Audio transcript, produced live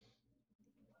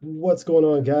What's going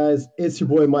on, guys? It's your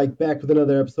boy Mike back with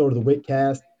another episode of the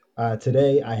Witcast.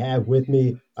 Today I have with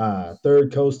me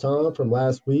Third Coast Tom from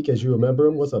last week, as you remember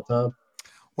him. What's up, Tom?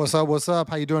 What's up? What's up?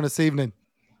 How you doing this evening?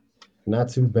 Not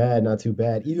too bad, not too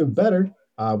bad. Even better,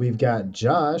 we've got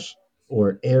Josh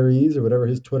or Aries or whatever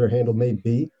his Twitter handle may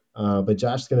be. But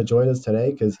Josh is going to join us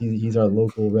today because he's our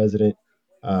local resident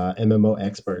MMO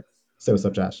expert. So what's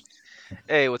up, Josh?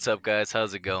 Hey, what's up, guys?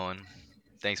 How's it going?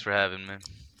 Thanks for having me.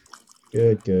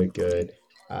 Good, good, good.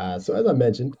 So as I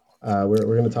mentioned, we're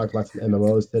going to talk about some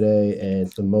MMOs today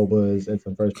and some MOBAs and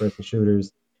some first-person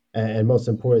shooters, and most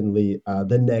importantly,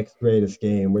 the next greatest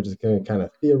game. We're just going to kind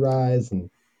of theorize and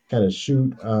kind of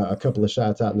shoot a couple of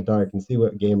shots out in the dark and see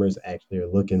what gamers actually are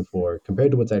looking for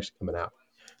compared to what's actually coming out.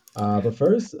 But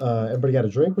first, everybody got a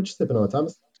drink? What you sipping on,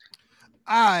 Thomas?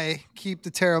 I keep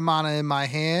the Terramana in my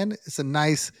hand. It's a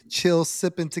nice, chill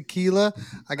sipping tequila.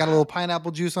 I got a little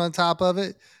pineapple juice on top of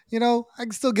it. I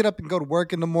can still get up and go to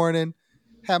work in the morning,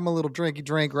 have my little drinky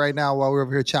drink right now while we're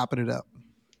over here chopping it up.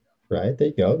 Right, there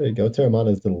you go. There you go.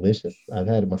 Terramana is delicious. I've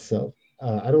had it myself.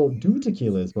 I don't do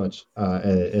tequila as much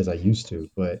as I used to,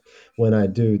 but when I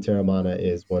do, Terramana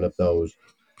is one of those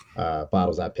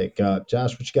bottles I pick up.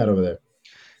 Josh, what you got over there?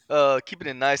 Keeping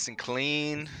it nice and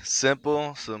clean,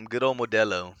 simple, some good old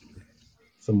Modelo.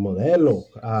 Some Modelo.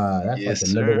 That's like Yes,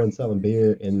 the number sir. one selling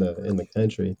beer in the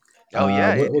country. Oh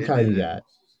yeah, What kind you got?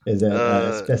 Is that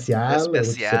Especial or what you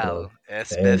sipping on?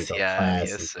 Especial, There you go. especial. Yes,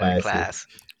 Classy, sir. classy. Class.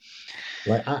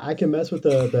 Like I can mess with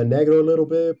the negro a little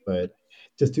bit, but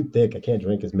just too thick. I can't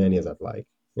drink as many as I'd like.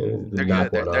 They're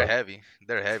Knock good. one They're off. heavy.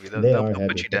 They're heavy. They'll, They they'll, are they'll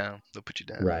put heavy, you but down. They'll put you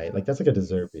down. right, like that's like a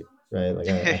dessert beer, right? Like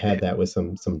I had that with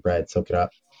some bread, soak it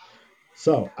up.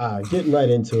 So, getting right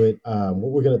into it,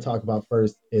 what we're going to talk about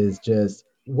first is just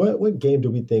what game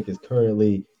do we think is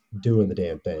currently doing the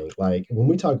damn thing? Like when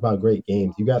we talk about great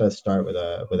games, you got to start with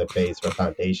a base or a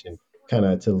foundation, kind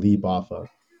of to leap off of.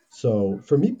 So,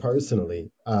 for me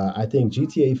personally, I think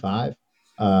GTA 5,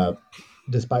 uh,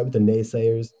 despite what the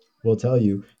naysayers will tell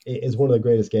you, it is one of the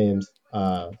greatest games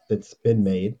that's been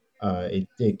made.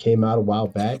 It came out a while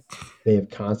back. They have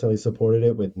constantly supported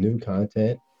it with new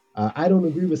content. I don't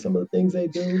agree with some of the things they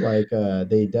do. Like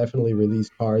they definitely release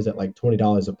cars at like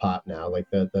 $20 a pop now. Like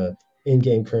the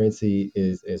in-game currency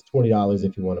is $20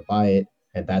 if you want to buy it,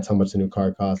 and that's how much the new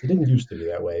car costs. It didn't used to be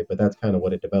that way, but that's kind of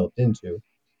what it developed into.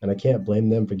 And I can't blame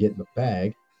them for getting the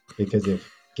bag because if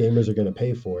gamers are going to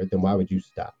pay for it, then why would you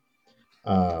stop?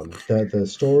 The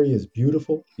story is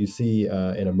beautiful. You see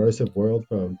an immersive world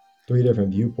from three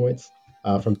different viewpoints,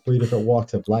 from three different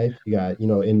walks of life. You got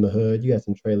in the hood, you got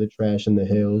some trailer trash in the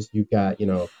hills. You've got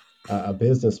a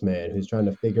businessman who's trying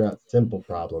to figure out simple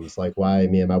problems like why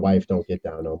me and my wife don't get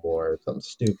down no more, or something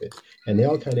stupid. And they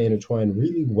all kind of intertwine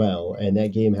really well. And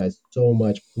that game has so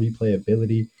much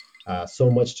replayability,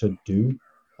 so much to do.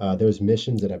 There's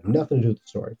missions that have nothing to do with the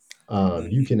story.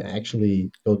 You can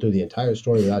actually go through the entire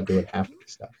story without doing half of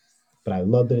the stuff. But I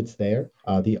love that it's there.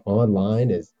 The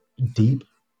online is deep,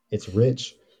 it's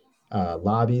rich.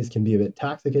 Lobbies can be a bit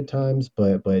toxic at times,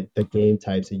 but the game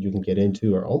types that you can get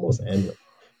into are almost endless.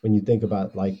 When you think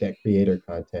about like that creator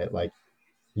content, like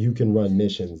you can run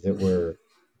missions that were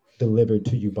delivered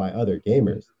to you by other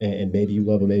gamers, and maybe you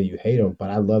love them, maybe you hate them.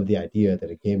 But I love the idea that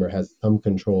a gamer has some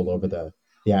control over the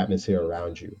atmosphere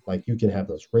around you. Like you can have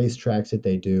those racetracks that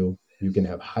they do. You can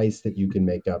have heists that you can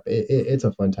make up. It's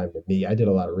a fun time to me. I did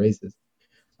a lot of races,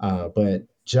 but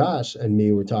Josh and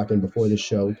me were talking before the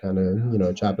show, kind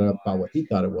of chopping up about what he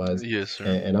thought it was, Yes, sir.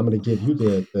 and I'm going to give you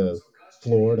the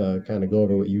floor to kind of go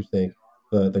over what you think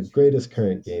the greatest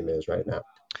current game is right now.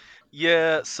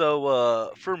 Yeah,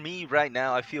 so for me right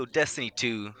now, I feel Destiny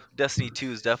 2. Destiny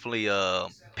 2 is definitely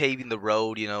paving the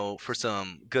road, for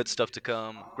some good stuff to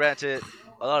come. Granted,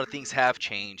 a lot of things have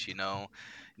changed,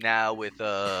 now with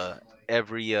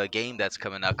every game that's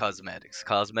coming out, cosmetics.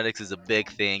 Cosmetics is a big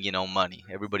thing, money.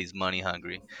 Everybody's money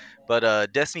hungry.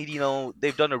 But Destiny,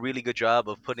 they've done a really good job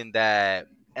of putting that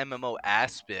MMO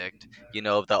aspect,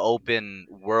 of the open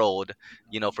world,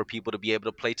 for people to be able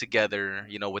to play together,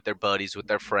 with their buddies, with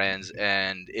their friends.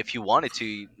 And if you wanted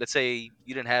to, let's say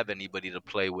you didn't have anybody to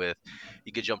play with,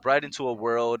 you could jump right into a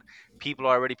world. People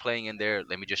are already playing in there.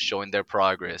 Let me just showing their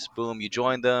progress. Boom, you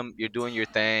join them. You're doing your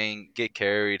thing. Get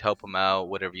carried, help them out,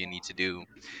 whatever you need to do.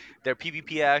 Their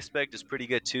PvP aspect is pretty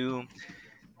good too.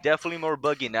 Definitely more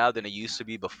buggy now than it used to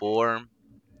be before.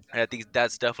 And I think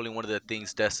that's definitely one of the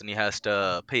things Destiny has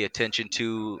to pay attention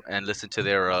to and listen to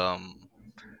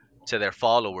their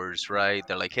followers, right?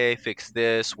 They're like, hey, fix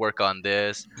this, work on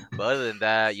this. But other than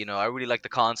that, I really like the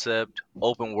concept,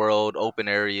 open world, open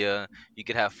area. You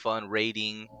could have fun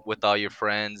raiding with all your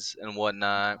friends and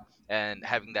whatnot. and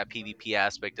having that PvP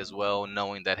aspect as well,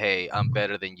 knowing that hey, I'm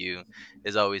better than you,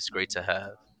 is always great to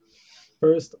have.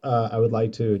 First, I would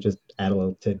like to just add a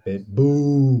little tidbit.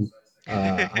 Boo!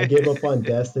 I gave up on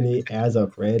Destiny as a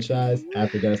franchise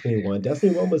after Destiny 1.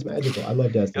 Destiny 1 was magical. I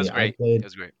love It was Destiny. I great. It played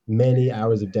was great. many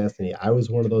hours of Destiny. I was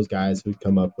one of those guys who'd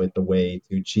come up with the way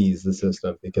to cheese the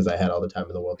system because I had all the time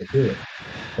in the world to do it.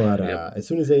 But Yep. as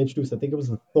soon as they introduced, I think it was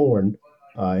the Thorn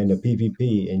in the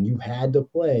PvP, and you had to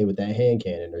play with that hand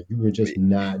cannon, or you were just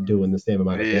not doing the same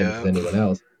amount of damage as Yeah. anyone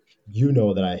else. You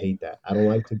know that I hate that. I don't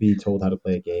like to be told how to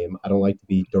play a game. I don't like to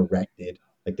be directed.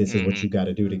 Like this is what Hmm. you got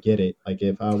to do to get it. Like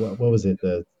if what was it?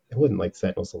 The it wasn't like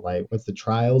Sentinels of Light. What's the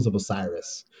Trials of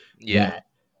Osiris? Yeah.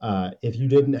 That if you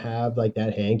didn't have like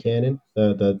that hand cannon,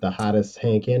 the hottest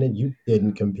hand cannon, you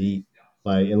didn't compete.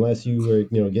 Like unless you were,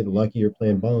 getting lucky or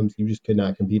playing bums, you just could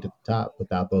not compete at the top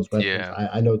without those weapons. Yeah.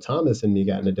 I know Thomas and me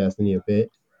got into Destiny a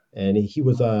bit, and he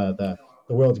was the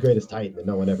world's greatest Titan that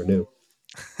no one ever knew,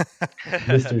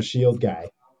 Mister Shield guy.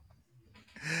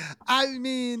 I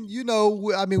mean,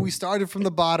 I mean, we started from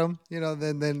the bottom,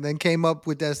 then came up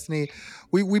with Destiny.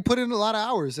 We put in a lot of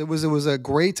hours. It was a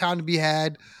great time to be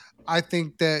had. I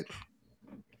think that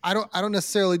I don't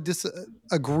necessarily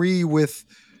disagree with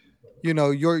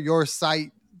your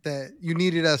site that you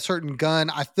needed a certain gun.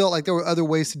 I felt like there were other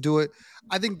ways to do it.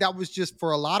 I think that was just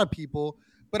for a lot of people.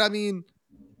 But I mean,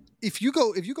 if you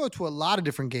go to a lot of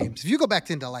different games, if you go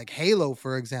back into like Halo,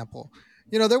 for example,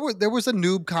 there was a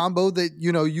noob combo that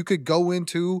you could go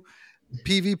into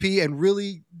PvP and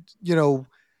really, you know,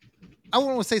 I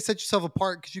wouldn't want to say set yourself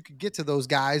apart because you could get to those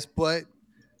guys, but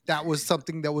that was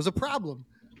something that was a problem.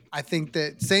 I think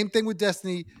that same thing with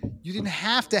Destiny. You didn't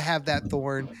have to have that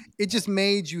thorn. It just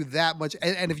made you that much.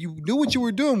 And if you knew what you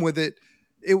were doing with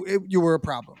you were a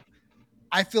problem.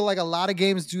 I feel like a lot of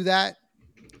games do that.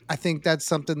 I think that's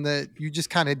something that you just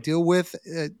kind of deal with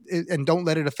and don't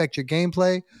let it affect your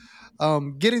gameplay.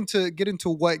 Get into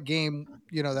what game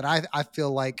that I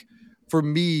feel like for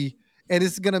me, and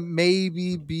it's gonna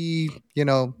maybe be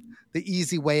the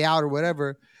easy way out or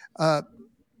whatever. Uh,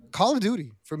 Call of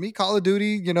Duty for me, Call of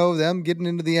Duty. Them getting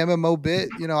into the MMO bit.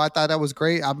 I thought that was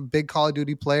great. I'm a big Call of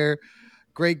Duty player.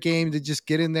 Great game to just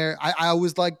get in there. I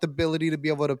always like the ability to be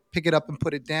able to pick it up and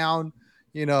put it down.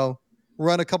 You know,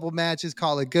 run a couple matches,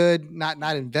 call it good. Not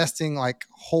investing like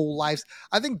whole lives.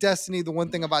 I think Destiny. The one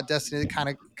thing about Destiny that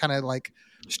kind of like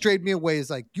strayed me away is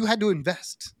like you had to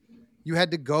invest. You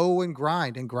had to go and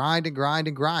grind and grind and grind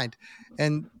and grind.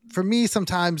 And for me,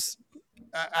 sometimes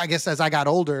I guess as I got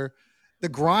older, the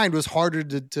grind was harder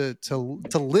to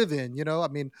live in. I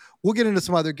mean, we'll get into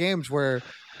some other games where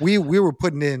we were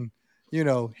putting in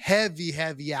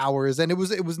heavy hours, and it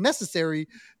was necessary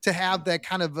to have that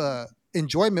kind of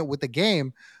enjoyment with the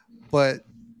game. But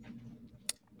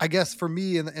I guess for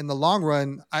me in the long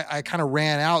run, I kind of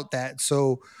ran out that.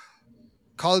 So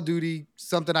Call of Duty,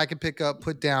 something I can pick up,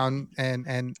 put down,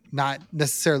 and not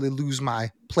necessarily lose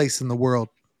my place in the world.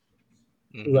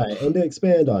 Hmm. Right, and to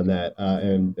expand on that,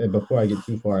 and before I get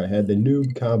too far ahead, the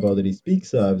noob combo that he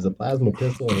speaks of is a plasma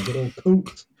pistol and a good old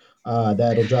coot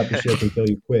that'll drop your shields and kill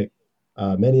you quick.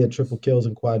 Many a triple kills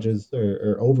and quadras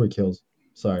or overkills,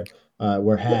 sorry,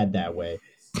 were had that way.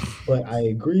 But I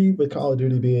agree with Call of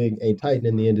Duty being a titan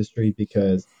in the industry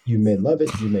because you may love it,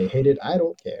 you may hate it, I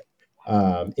don't care.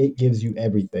 It gives you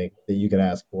everything that you could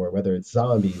ask for, whether it's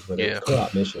zombies, whether it's Yeah.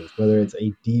 co-op missions, whether it's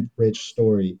a deep, rich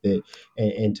story that,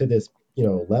 and to this,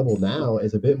 level now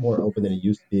is a bit more open than it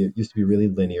used to be. It used to be really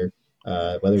linear.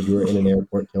 Whether you were in an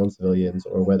airport killing civilians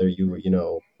or whether you were,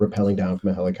 rappelling down from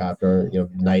a helicopter,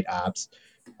 night ops,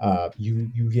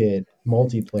 you get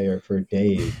multiplayer for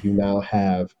days. You now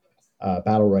have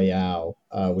battle royale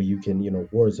where you can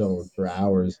Warzone for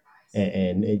hours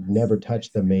and it never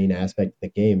touched the main aspect of the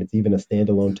game. It's even a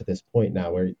standalone to this point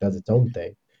now where it does its own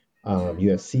thing. You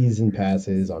have season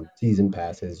passes on season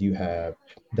passes. You have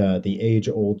the age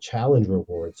old challenge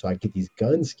rewards, so I get these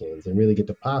gun skins and really get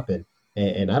to popping,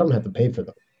 and I don't have to pay for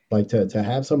them. Like to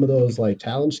have some of those like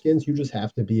challenge skins, you just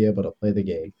have to be able to play the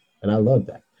game, and I love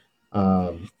that.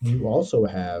 You also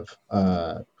have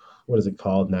what is it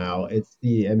called now? It's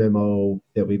the MMO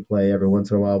that we play every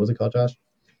once in a while. What's it called, Josh?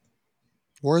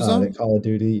 Warzone. The Call of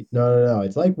Duty. No, no, no.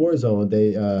 It's like Warzone.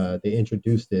 They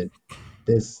introduced it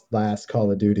this last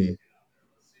Call of Duty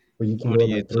where you can What go are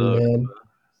in you like three talking? man.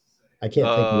 I can't think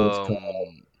of what it's called.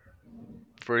 Um,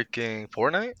 freaking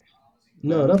Fortnite?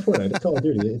 No, No. not Fortnite. It's Call of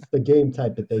Duty. It's the game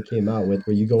type that they came out with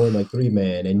where you go in like three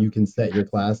man and you can set your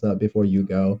class up before you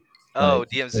go. Oh, Like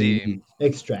DMZ. and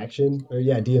Extraction or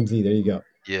yeah, DMZ. There you go.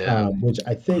 Yeah. Which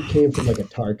I think came from like a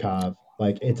Tarkov.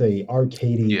 Like it's a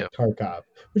arcadey Yeah. Tarkov,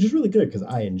 which is really good because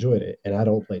I enjoyed it and I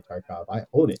don't play Tarkov. I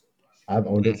own it. I've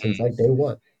owned it since Hmm. like day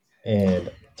one. And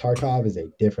Tarkov is a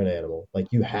different animal.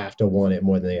 Like you have to want it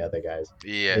more than the other guys.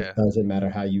 It Yeah. doesn't matter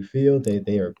how you feel.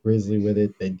 They are grisly with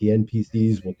it. The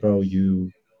NPCs will throw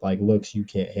you like looks you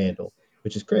can't handle,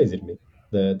 which is crazy to me.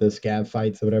 The scab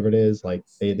fights or whatever it is, like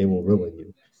they will ruin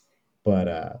you.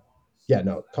 But yeah,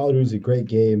 no, Call of Duty is a great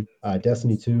game.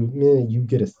 Destiny 2, meh, you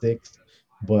get a six,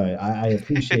 but I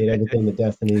appreciate everything that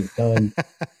Destiny's done.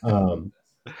 Um,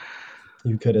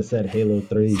 you could have said Halo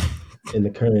 3 in the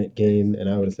current game, and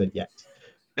I would have said yes.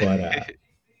 But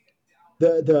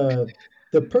the the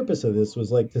the purpose of this was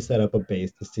like to set up a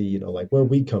base to see, like where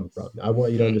we come from. I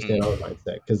want you to understand Hmm. our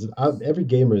mindset because every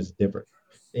gamer is different.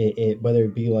 Whether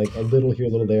it be like a little here, a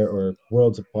little there, or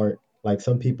worlds apart. Like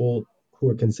some people who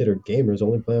are considered gamers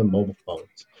only play on mobile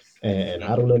phones, and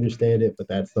I don't understand it, but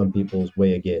that's some people's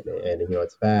way of getting it. And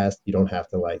it's fast. You don't have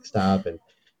to like stop and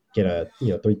get a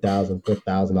 3,000,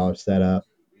 $4,000 setup.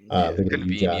 Yeah, Looking at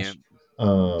you, Josh. convenient.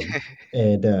 Um,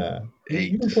 and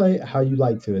you can Eight. play how you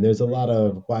like to, and there's a lot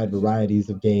of wide varieties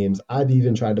of games. I've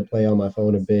even tried to play on my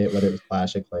phone a bit, whether it was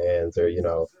Clash of Clans or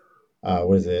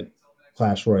what is it,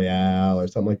 Clash Royale or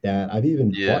something like that. I've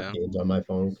even bought Yeah, games on my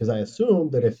phone because I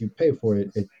assume that if you pay for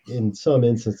it, in some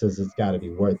instances it's got to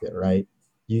be worth it, right?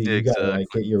 You got to like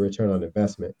exactly. get your return on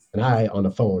investment, and I on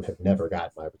a phone have never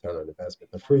got my return on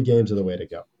investment. The free games are the way to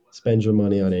go. Spend your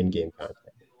money on in-game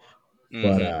content.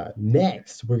 But Hmm.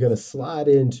 next, we're going to slide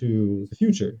into the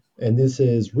future. And this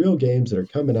is real games that are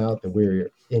coming out that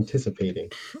we're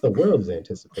anticipating, the world is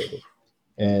anticipating.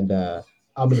 And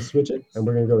I'm going to switch it, and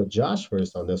we're going to go to Josh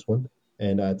first on this one.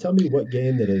 And tell me what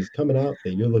game that is coming out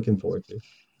that you're looking forward to.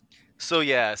 So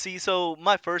yeah, see, so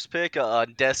my first pick,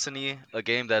 Destiny, a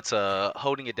game that's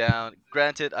holding it down.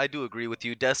 Granted, I do agree with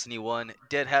you. Destiny 1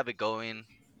 did have it going,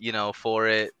 for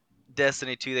it.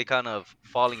 Destiny 2, they kind of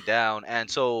falling down, and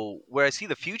so where I see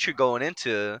the future going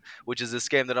into, which is this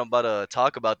game that I'm about to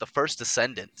talk about, the First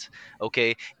Descendant.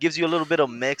 Okay, gives you a little bit of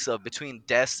mix of between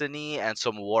Destiny and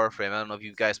some Warframe. I don't know if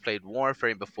you guys played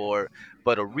Warframe before,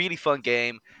 but a really fun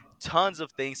game, tons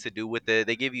of things to do with it.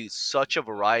 They give you such a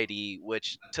variety,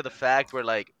 which to the fact where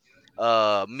like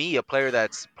me, a player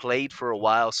that's played for a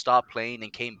while, stopped playing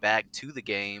and came back to the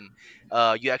game,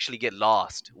 you actually get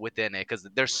lost within it because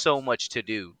there's so much to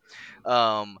do.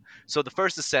 Um, so the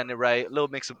First Descendant, right? A little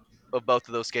mix of both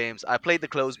of those games. I played the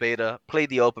closed beta, played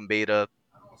the open beta.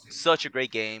 Such a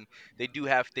great game. They do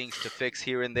have things to fix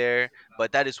here and there,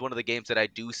 but that is one of the games that I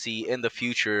do see in the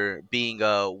future being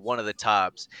one of the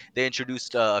tops. They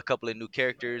introduced a couple of new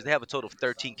characters. They have a total of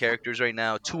 13 characters right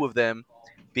now, two of them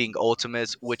being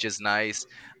ultimates, which is nice.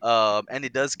 And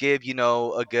it does give,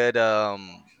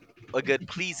 a good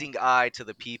pleasing eye to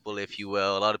the people, if you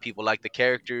will. A lot of people like the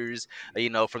characters,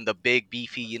 from the big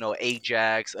beefy,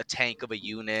 Ajax, a tank of a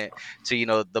unit,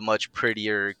 to the much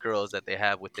prettier girls that they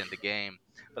have within the game.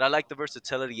 But I like the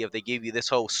versatility of they give you this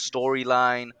whole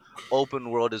storyline, open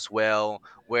world as well,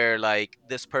 where like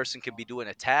this person can be doing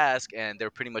a task and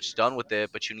they're pretty much done with it,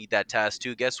 but you need that task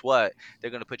too. Guess what?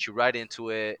 They're gonna put you right into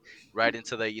it, right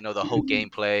into the the whole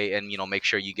gameplay, and make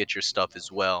sure you get your stuff as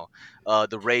well.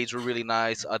 The raids were really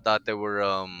nice. I thought they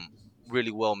were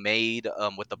really well made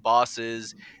with the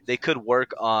bosses. They could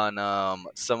work on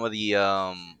some of the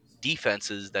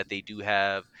defenses that they do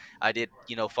have. I did,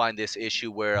 find this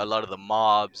issue where a lot of the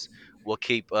mobs will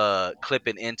keep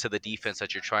clipping into the defense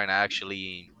that you're trying to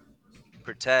actually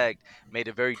protect, made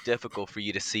it very difficult for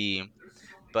you to see.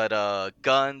 But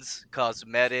guns,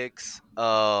 cosmetics,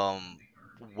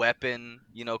 weapon,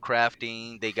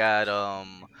 crafting, they got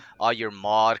all your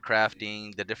mod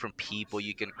crafting, the different people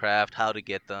you can craft, how to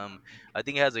get them. I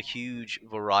think it has a huge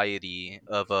variety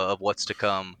of what's to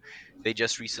come. They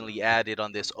just recently added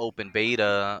on this open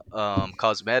beta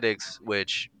cosmetics,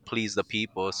 which please the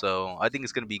people. So I think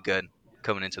it's gonna be good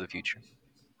coming into the future.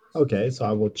 Okay, so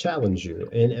I will challenge you.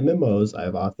 In MMOs,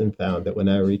 I've often found that when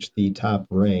I reach the top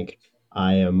rank,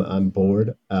 I'm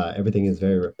bored. Everything is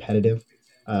very repetitive,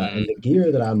 and Mm. the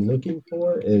gear that I'm looking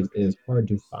for is hard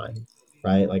to find.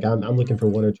 Right, like I'm looking for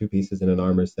one or two pieces in an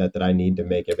armor set that I need to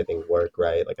make everything work.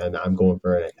 Right, like I'm going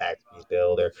for an attack speed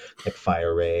build or like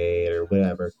fire rate or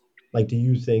whatever. Like, do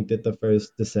you think that the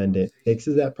first Descendant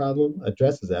fixes that problem,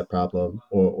 addresses that problem,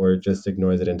 or just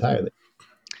ignores it entirely?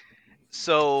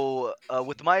 So,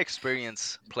 with my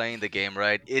experience playing the game,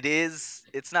 right,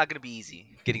 it's not gonna be easy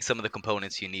getting some of the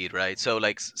components you need, right? So,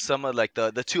 like some of like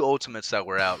the two ultimates that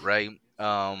were out, right?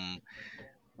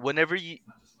 Whenever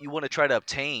you want to try to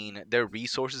obtain their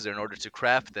resources in order to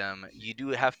craft them, you do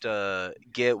have to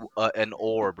get an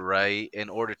orb, right? In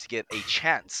order to get a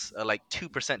chance, like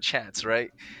 2% chance,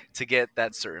 right? To get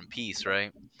that certain piece,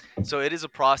 right? So it is a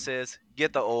process.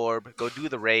 Get the orb, go do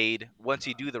the raid. Once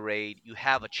you do the raid, you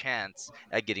have a chance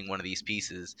at getting one of these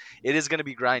pieces. It is going to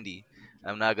be grindy.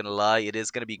 I'm not going to lie. It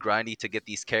is going to be grindy to get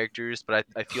these characters, but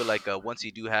I feel like once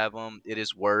you do have them, it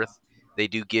is worth. They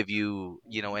do give you,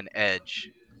 an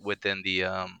edge within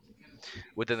the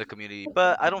community,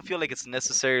 but I don't feel like it's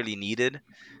necessarily needed.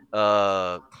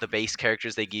 The base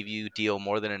characters they give you deal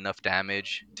more than enough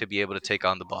damage to be able to take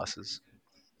on the bosses.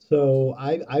 So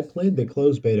I played the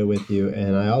closed beta with you,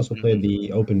 and I also played Hmm.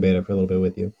 the open beta for a little bit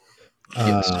with you.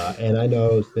 Yes, And I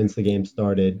know since the game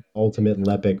started, Ultimate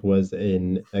Lepic was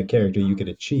in a character you could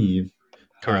achieve.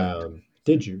 correct.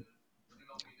 Did you?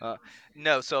 Uh,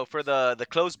 no, so for the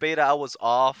closed beta, I was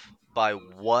off by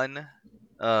one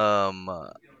um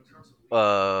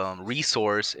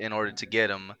resource in order to get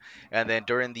them, and then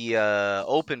during the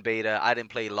open beta, I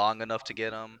didn't play long enough to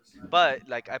get them. But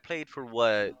like I played for what,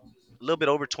 a little bit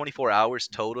over 24 hours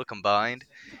total combined,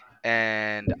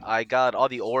 and I got all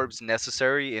the orbs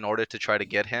necessary in order to try to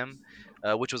get him,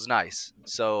 which was nice.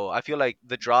 So I feel like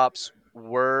the drops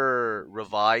were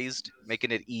revised,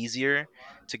 making it easier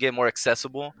to get more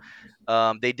accessible.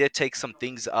 They did take some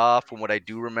things off from what I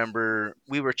do remember.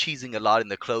 We were cheesing a lot in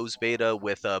the closed beta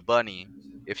with Bunny,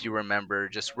 if you remember,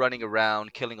 just running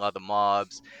around, killing all the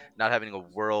mobs, not having a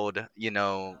world,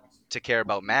 to care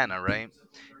about mana, right?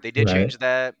 They did Right. change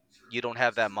that. You don't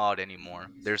have that mod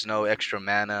anymore. There's no extra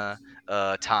mana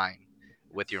time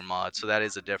with your mod, so that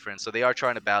is a difference. So they are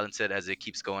trying to balance it as it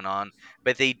keeps going on,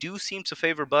 but they do seem to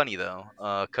favor Bunny though,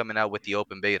 coming out with the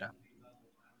open beta.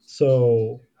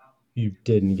 So you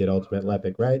didn't get Ultimate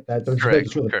Lepic, right? Just making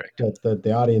Correct. sure that, Correct.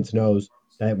 the audience knows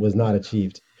that was not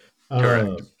achieved.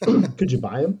 Correct. Could you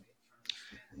buy them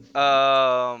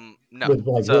No. with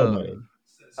like real So, money?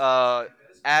 uh,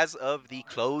 as of the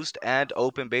closed and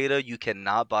open beta, you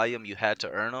cannot buy them. You had to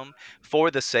earn them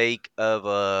for the sake of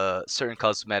certain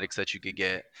cosmetics that you could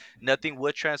get. Nothing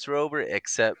would transfer over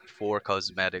except for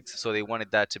cosmetics. So they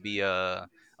wanted that to be a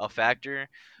factor.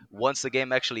 Once the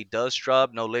game actually does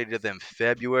drop, no later than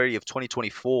February of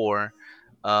 2024,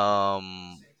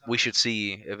 we should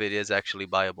see if it is actually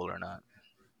buyable or not.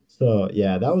 So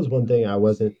yeah, that was one thing I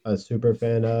wasn't a super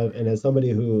fan of. And as somebody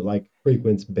who like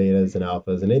frequents betas and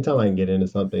alphas, and anytime I can get into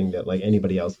something that like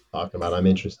anybody else is talking about, I'm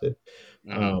interested.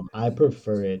 Hmm. I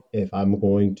prefer it if I'm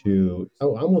going to,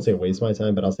 oh, I won't say waste my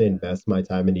time, but I'll say invest my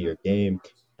time into your game,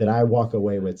 that I walk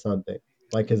away with something.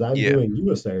 Like, because I'm Yeah. doing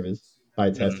you a service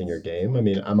by Hmm. testing your game. I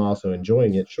mean, I'm also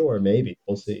enjoying it. Sure, maybe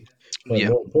we'll see. But Yeah.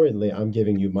 more importantly, I'm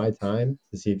giving you my time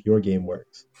to see if your game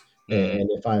works. Hmm. And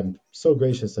if I'm so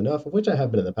gracious enough, of which I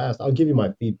have been in the past, I'll give you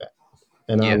my feedback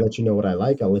and I'll Yeah. let you know what I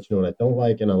like. I'll let you know what I don't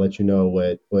like, and I'll let you know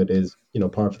what is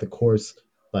par for the course.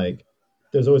 Like,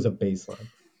 there's always a baseline.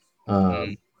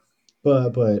 Hmm. Um,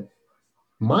 but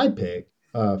my pick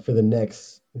for the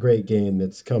next great game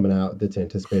that's coming out that's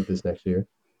anticipated this next year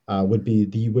would be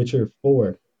The Witcher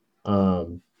 4,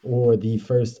 or the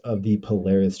first of the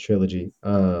Polaris trilogy.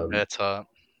 That's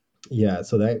Yeah,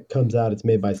 so that comes out. It's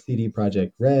made by CD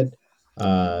Projekt Red.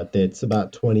 That's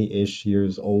about 20-ish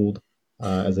years old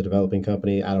as a developing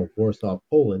company out of Warsaw,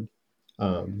 Poland.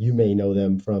 You may know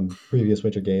them from previous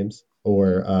Witcher games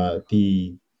or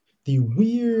the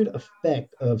weird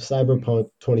effect of Cyberpunk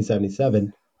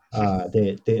 2077.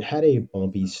 They had a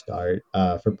bumpy start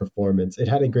for performance. It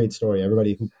had a great story.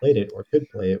 Everybody who played it or could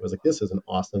play it was like, this is an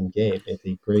awesome game. It's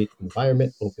a great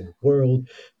environment, open world.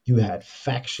 You had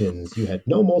factions, you had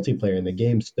no multiplayer, and the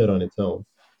game stood on its own,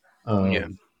 yeah.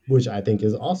 which I think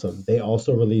is awesome. They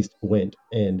also released Gwent,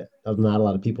 and not a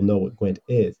lot of people know what Gwent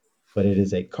is, but it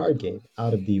is a card game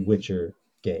out of the Witcher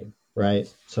game, right?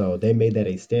 So they made that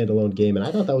a standalone game, and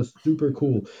I thought that was super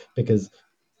cool because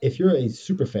if you're a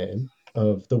super fan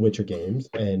of the Witcher games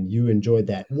and you enjoyed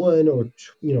that one or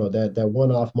that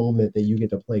one-off moment that you get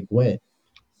to play Gwent,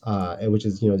 and which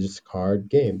is just a card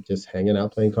game, just hanging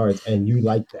out playing cards, and you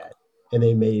like that, and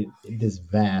they made this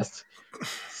vast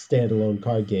standalone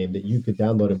card game that you could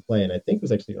download and play, and I think it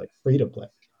was actually like free to play,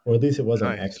 or at least it was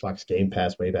on Nice. Xbox Game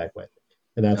Pass way back when,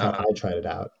 and that's how Uh-huh. I tried it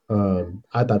out.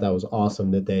 I thought that was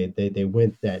awesome that they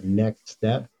went that next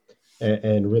step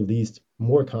and released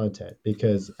more content,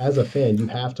 because as a fan you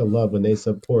have to love when they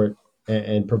support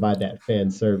and provide that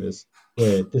fan service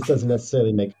where this doesn't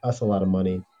necessarily make us a lot of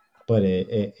money, but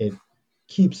it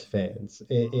keeps fans.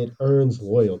 It earns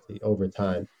loyalty over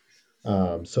time.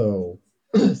 So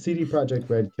CD Projekt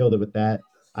Red killed it with that.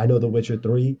 I know The Witcher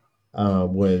 3.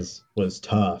 was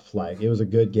tough. Like it was a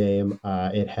good game.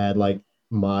 It had like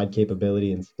mod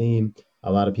capability in Steam.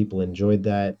 A lot of people enjoyed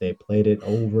that. They played it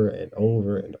over and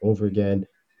over and over again.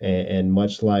 And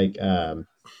much like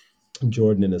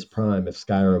Jordan in his prime, if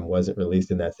Skyrim wasn't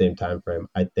released in that same time frame,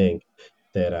 I think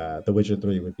that The Witcher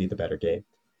 3 would be the better game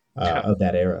of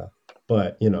that era.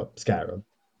 But you know, Skyrim.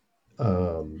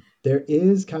 There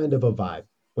is kind of a vibe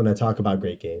when I talk about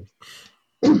great games.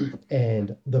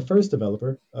 And the first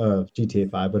developer of GTA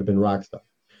 5 would have been Rockstar.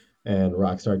 And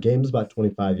Rockstar Games is about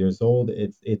 25 years old.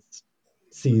 It's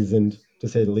seasoned to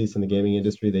say the least in the gaming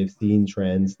industry. They've seen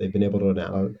trends. They've been able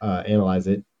to analyze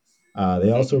it.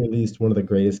 They also Hmm. released one of the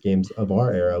greatest games of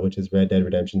our era, which is Red Dead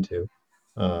Redemption 2.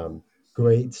 Um,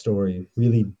 Great story,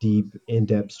 really deep,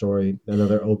 in-depth story.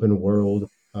 Another open world.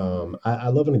 I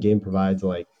love when a game provides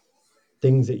like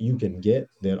things that you can get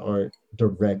that aren't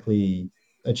directly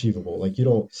achievable. Like you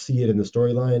don't see it in the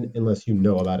storyline unless you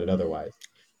know about it otherwise,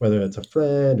 whether it's a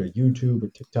friend or YouTube or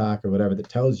TikTok or whatever that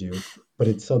tells you. But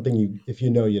it's something you, if you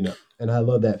know, you know. And I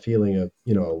love that feeling of,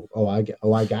 you know,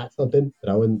 I got something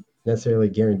that I wouldn't necessarily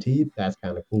guarantee. That's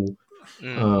kind of cool.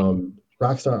 Hmm.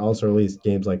 Rockstar also released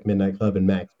games like Midnight Club and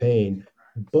Max Payne,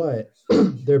 but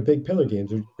their big pillar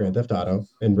games are Grand Theft Auto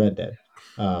and Red Dead.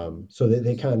 So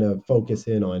they kind of focus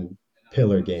in on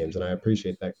pillar games, and I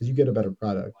appreciate that because you get a better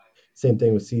product. Same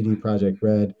thing with CD Project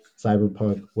Red,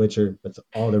 Cyberpunk, Witcher. That's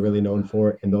all they're really known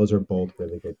for, and those are both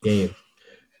really good games.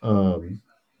 Um,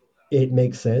 it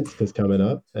makes sense because coming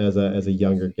up as a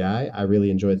younger guy, I really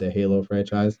enjoyed the Halo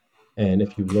franchise. And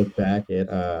if you look back at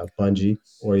Bungie,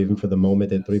 or even for the moment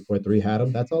that 343 had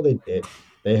them, that's all they did.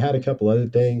 They had a couple other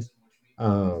things,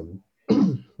 um,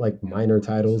 like minor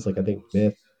titles. Like I think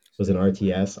Myth was an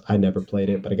RTS. I never played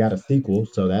it, but I got a sequel,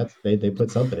 so that's they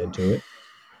put something into it.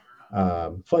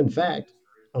 Fun fact: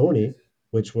 Oni,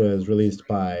 which was released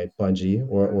by Bungie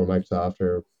or Microsoft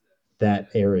or that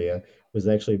area, was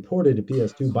actually ported to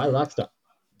PS2 by Rockstar.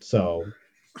 So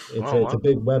Oh it's a wow.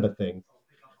 big web of things,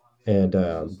 and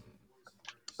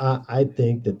I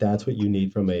think that that's what you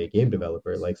need from a game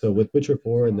developer. Like so with Witcher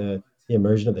 4 and the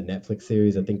immersion of the Netflix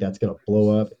series, I think that's gonna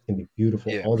blow up. It's gonna be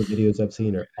beautiful. Yeah. All the videos I've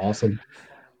seen are awesome.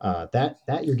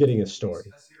 That you're getting a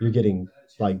story. You're getting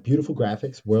like beautiful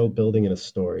graphics, world building, and a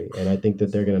story. And I think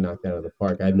that they're gonna knock that out of the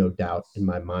park. I have no doubt in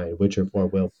my mind. Witcher 4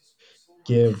 will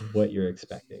give what you're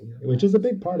expecting, which is a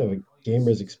big part of a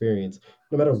gamer's experience,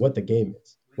 no matter what the game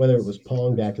is. Whether it was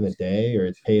Pong back in the day, or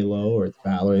it's Halo, or it's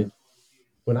Valorant.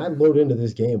 When I load into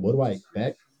this game, what do I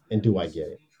expect, and do I get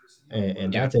it?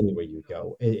 And Yeah. that's anywhere you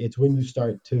go. It's when you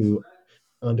start to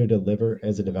under deliver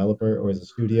as a developer or as a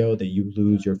studio that you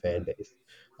lose your fan base.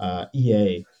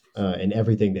 EA and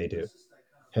everything they do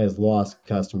has lost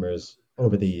customers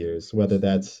over the years, whether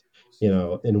that's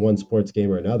in one sports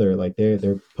game or another. Like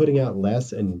they're putting out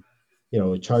less and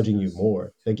charging you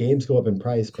more. The games go up in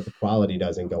price, but the quality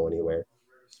doesn't go anywhere.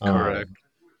 Correct. Um,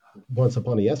 Once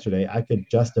upon a yesterday, I could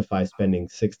justify spending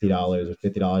 $60 or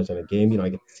 $50 on a game. I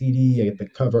get the CD, I get the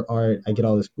cover art, I get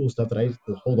all this cool stuff that I used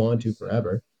to hold on to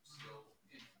forever.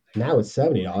 Now it's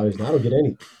 $70 and I don't get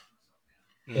anything.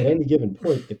 At Hmm. any given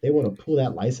point, if they want to pull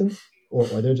that license,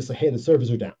 or they're just like, hey, the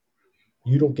servers are down,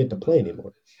 you don't get to play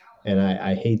anymore. And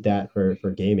I hate that for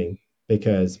gaming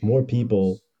because more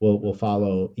people will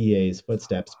follow EA's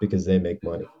footsteps because they make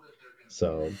money.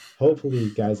 So hopefully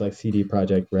guys like CD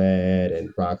Project Red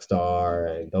and Rockstar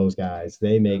and those guys,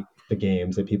 they make the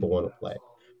games that people want to play.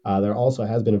 There also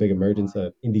has been a big emergence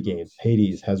of indie games.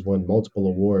 Hades has won multiple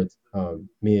awards.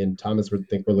 Me and Thomas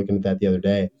think we're looking at that the other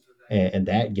day, and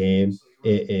that game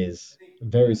is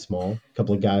very small. A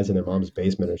couple of guys in their mom's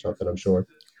basement or something, I'm sure.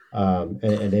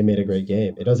 And they made a great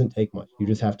game. It doesn't take much. You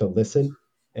just have to listen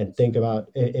and think about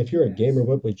if you're a gamer,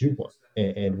 what would you want,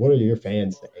 and what are your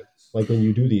fans saying? Like when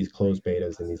you do these closed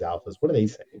betas and these alphas, what are they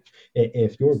saying?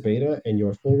 If your beta and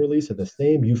your full release are the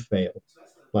same, you failed.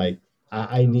 Like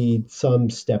I need some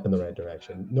step in the right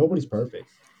direction. Nobody's perfect.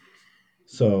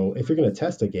 So if you're going to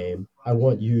test a game, I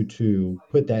want you to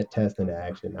put that test into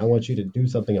action. I want you to do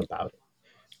something about it.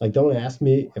 Like don't ask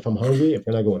me if I'm hungry if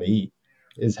you're not going to eat.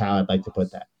 Is how I'd like to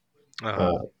put that.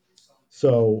 Uh-huh.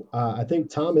 Uh, I think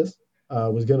Thomas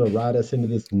was going to ride us into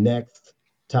this next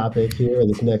topic here,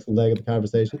 this next leg of the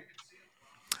conversation.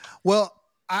 Well,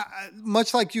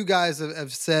 much like you guys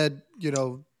have said,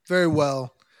 very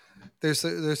well. There's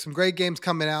some great games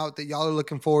coming out that y'all are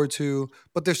looking forward to,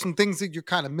 but there's some things that you're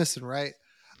kind of missing, right?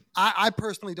 I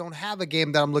personally don't have a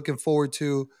game that I'm looking forward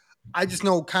to. I just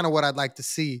know kind of what I'd like to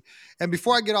see. And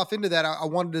before I get off into that, I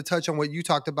wanted to touch on what you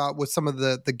talked about with some of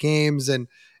the games and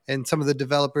some of the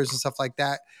developers and stuff like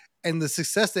that, and the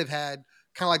success they've had,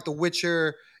 kind of like The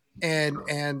Witcher and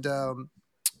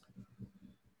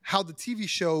how the TV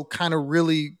show kind of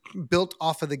really built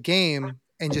off of the game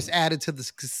and just added to the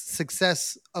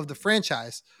success of the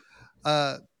franchise.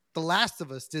 Uh, the Last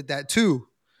of Us did that too.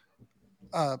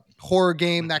 Horror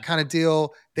game, that Mhm. kind of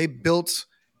deal. They built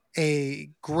a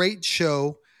great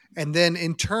show and then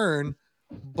in turn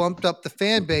bumped up the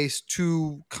fan base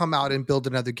to come out and build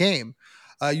another game.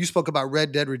 You spoke about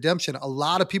Red Dead Redemption. A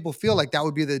lot of people feel like that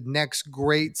would be the next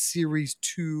great series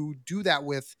to do that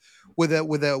with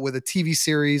a TV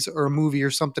series or a movie or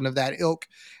something of that ilk,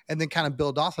 and then kind of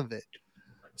build off of it.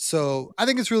 So I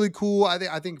think it's really cool.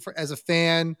 I think as a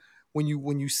fan, when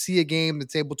you see a game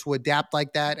that's able to adapt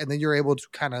like that, and then you're able to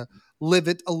kind of live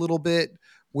it a little bit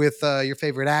with your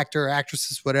favorite actor,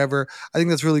 actresses, whatever. I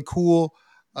think that's really cool.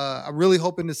 I'm really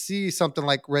hoping to see something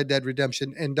like Red Dead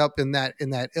Redemption end up in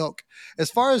that ilk.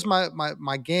 As far as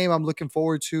my game, I'm looking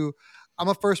forward to. I'm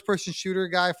a first person shooter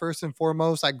guy first and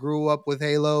foremost. I grew up with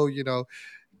Halo.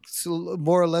 So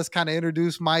more or less kind of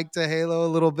introduced Mike to Halo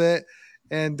a little bit.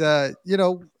 And,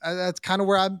 that's kind of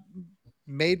where I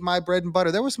made my bread and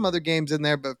butter. There were some other games in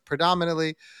there, but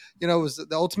predominantly, it was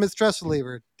the ultimate stress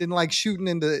reliever. Didn't like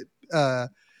shooting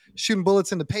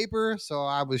bullets into paper. So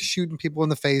I was shooting people in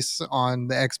the face on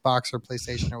the Xbox or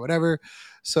PlayStation or whatever.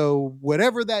 So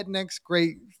whatever that next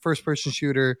great first person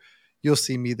shooter, you'll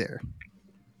see me there.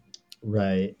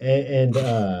 Right. And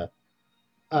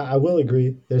I will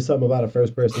agree. There's something about a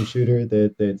first person shooter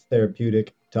that's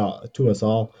therapeutic to us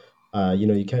all.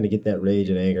 You kind of get that rage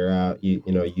and anger out. You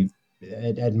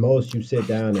at most you sit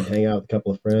down and hang out with a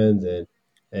couple of friends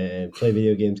and play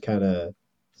video games, kind of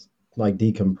like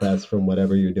decompress from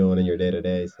whatever you're doing in your day to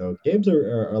day. So games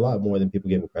are a lot more than people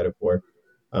give them credit for.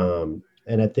 And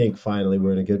I think finally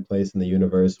we're in a good place in the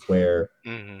universe where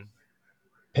Mhm.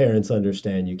 parents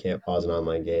understand you can't pause an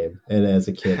online game. And as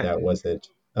a kid, that wasn't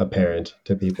apparent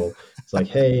to people. It's like,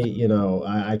 hey,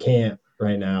 I can't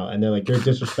right now. And they're like, you're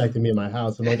disrespecting me in my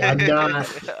house. I'm like, I'm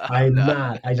not. I'm I'm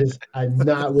not. not. I'm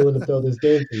not willing to throw this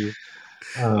game for you.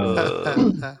 Um,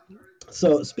 Uh,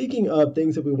 so speaking of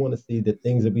things that we want to see, the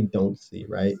things that we don't see,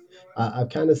 right? I've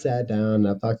kind of sat down and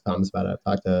I've talked to Thomas about it. I've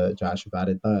talked to Josh about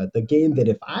it. The game that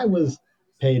if I was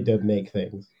paid to make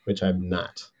things, which I'm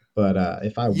not, but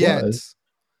if I was,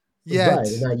 Yet.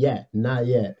 right, Yet. not yet, not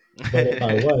yet. But if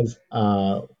I was,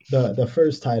 the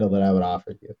first title that I would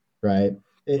offer you, right,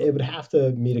 it would have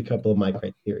to meet a couple of my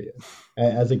criteria.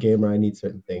 As a gamer, I need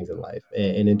certain things in life,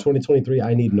 and in 2023,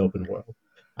 I need an open world.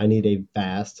 I need a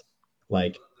vast,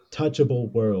 like,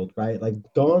 touchable world, right? Like,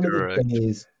 gone are the Correct.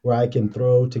 days where I can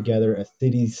throw together a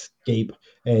cityscape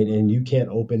and you can't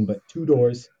open but two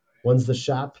doors. One's the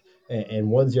shop, and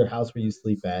one's your house where you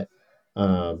sleep at.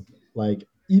 Like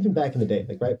even back in the day,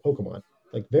 like right, Pokemon,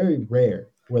 like very rare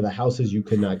were the houses you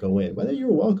could not go in. Whether you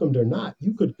were welcomed or not,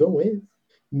 you could go in.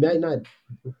 You might not,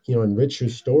 enrich your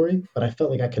story, but I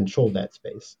felt like I controlled that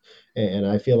space. And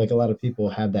I feel like a lot of people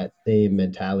have that same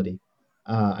mentality.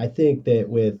 I think that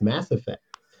with Mass Effect,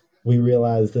 we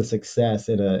realize the success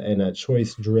in a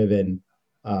choice driven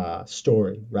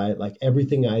story, right? Like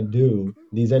everything I do,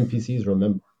 these NPCs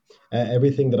remember.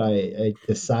 Everything that I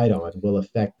decide on will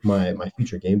affect my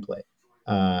future gameplay.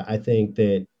 I think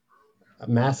that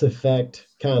Mass Effect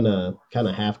kind of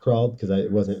half crawled because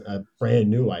it wasn't a brand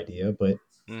new idea, but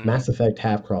Mhm. Mass Effect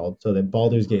half crawled so that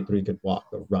Baldur's Gate 3 could walk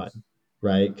or run,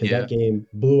 right? Because Yeah. that game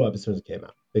blew up as soon as it came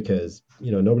out. Because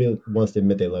nobody wants to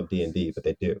admit they love D&D, but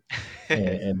they do.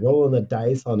 And rolling the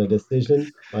dice on a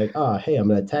decision like, oh, hey, I'm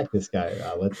gonna attack this guy.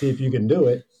 Let's see if you can do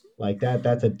it. Like that.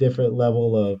 That's a different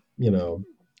level of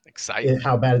Excitement.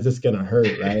 how bad is this gonna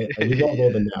hurt, right? Like we've all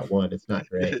rolled in that one. It's not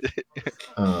great.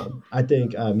 I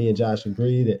think me and Josh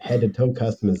agree that head to toe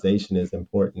customization is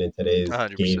important in today's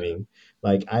 100%. gaming.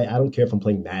 Like, I don't care if I'm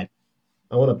playing Madden.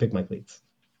 I want to pick my cleats.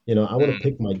 I want to Mm.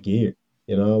 pick my gear.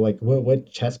 Like what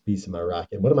chess piece am I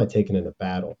rocking? What am I taking into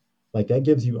battle? Like that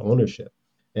gives you ownership.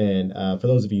 And for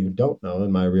those of you who don't know,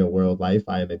 in my real world life,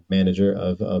 I am a manager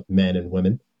of men and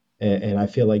women, and I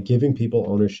feel like giving people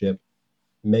ownership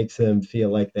makes them feel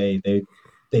like they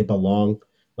belong,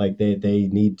 like they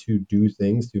need to do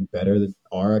things to better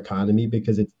our economy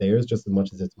because it's theirs just as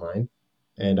much as it's mine.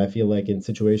 And I feel like in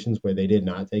situations where they did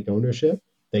not take ownership,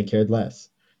 they cared less.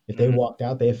 If they Mhm. walked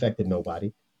out, they affected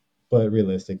nobody. But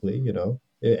realistically,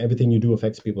 everything you do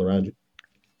affects people around you.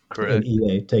 And Correct.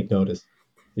 EA, take notice.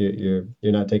 You're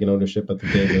not taking ownership of the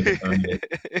game you're designing.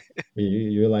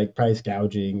 You're like price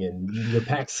gouging, and your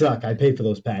packs suck. I paid for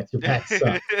those packs. Your packs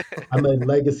suck. I'm a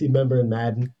legacy member in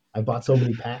Madden. I bought so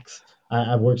many packs.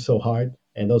 I've worked so hard,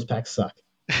 and those packs suck.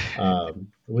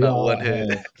 We Not all one hit.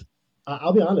 have.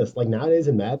 I'll be honest. Like nowadays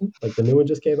in Madden, like the new one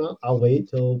just came out. I'll wait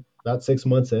till about 6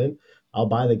 months in. I'll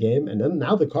buy the game, and then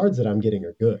now the cards that I'm getting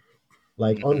are good.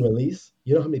 Like on Hmm. release,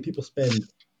 you know how many people spend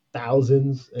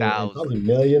thousands and probably Thousands.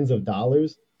 millions of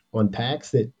dollars on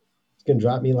packs that can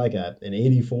drop me like an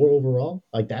 84 overall?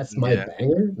 Like that's my Yeah.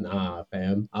 banger? Nah,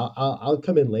 fam. I'll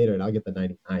come in later and I'll get the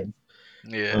 99.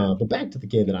 Yeah. But back to the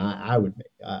game that I would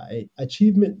make.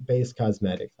 Achievement based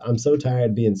cosmetics. I'm so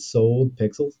tired of being sold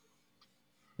pixels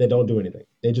that don't do anything.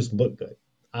 They just look good.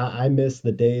 I miss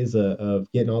the days of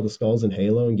getting all the skulls in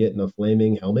Halo and getting a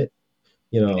flaming helmet.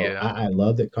 Yeah. I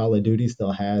love that Call of Duty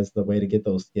still has the way to get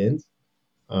those skins.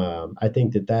 I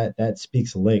think that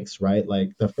speaks links, right?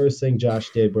 Like the first thing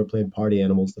Josh did, we're playing Party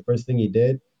Animals. The first thing he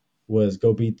did was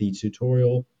go beat the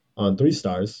tutorial on 3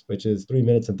 stars, which is 3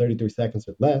 minutes and 33 seconds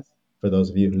or less for those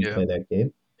of you who Yeah. play that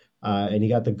game. And he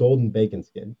got the golden bacon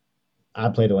skin. I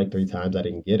played it like 3 times. I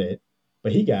didn't get it,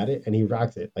 but he got it and he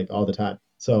rocks it like all the time.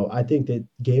 So I think that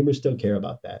gamers still care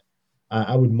about that.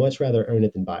 I would much rather earn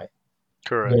it than buy it.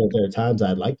 Correct. There are times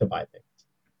I'd like to buy things,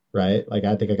 right? Like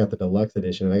I think I got the deluxe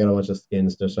edition and I got a bunch of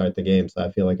skins to start the game, so I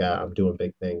feel like I'm doing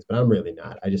big things, but I'm really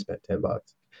not. I just spent $10.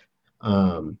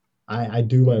 Um, I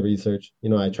do my research.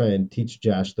 I try and teach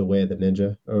Josh the way of the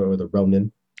ninja or the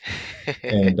Ronin,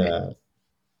 and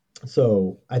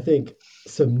so I think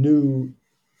some new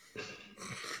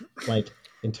like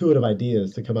intuitive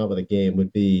ideas to come out with a game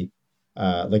would be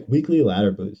like weekly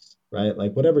ladder boosts, right?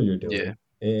 Like whatever you're Yeah. doing,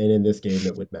 and in this game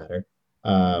it would matter.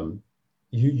 Um,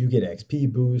 you get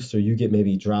XP boosts or you get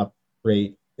maybe drop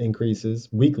rate increases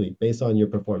weekly based on your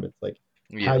performance. Like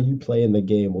how Yeah. you play in the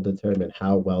game will determine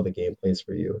how well the game plays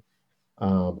for you.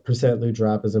 Percent loot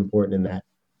drop is important in that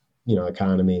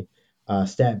economy.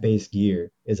 Stat based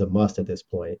gear is a must at this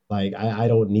point. Like I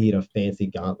don't need a fancy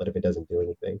gauntlet if it doesn't do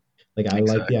anything. Like I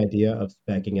like the Exactly. idea of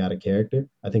specking out a character.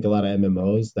 I think a lot of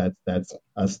MMOs that's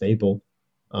a staple.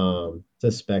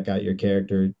 To spec out your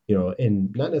character,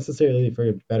 and not necessarily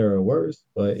for better or worse,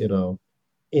 but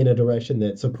in a direction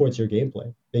that supports your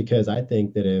gameplay. Because I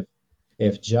think that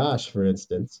if Josh, for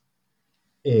instance,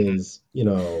 Hmm. is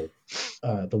the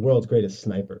world's greatest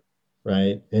sniper,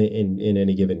 right? In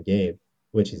any given game,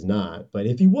 which he's not. But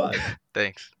if he was,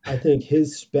 Thanks. I think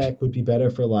his spec would be better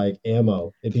for like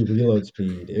ammo. It'd be reload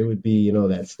speed. It would be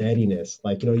that steadiness.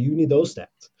 Like you need those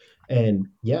stats. And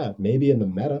yeah, maybe in the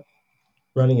meta,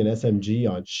 running an SMG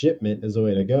on shipment is the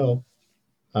way to go.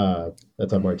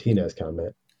 That's a Martinez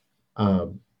comment.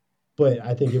 Um, but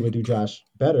I think it would do Josh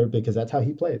better because that's how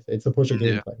he plays. It supports your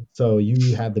Yeah. gameplay. So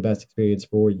you have the best experience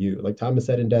for you. Like Thomas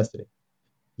said in Destiny,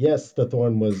 yes, the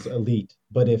Thorn was elite,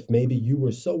 but if maybe you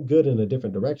were so good in a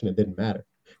different direction, it didn't matter.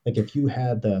 Like if you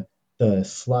had the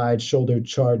slide shoulder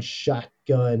charge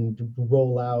shotgun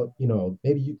rollout,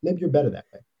 maybe you're better that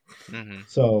way. Hmm.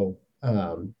 So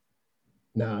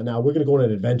now we're gonna go on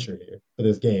an adventure here for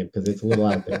this game because it's a little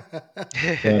out there.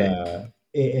 But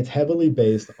it's heavily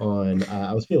based on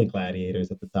I was feeling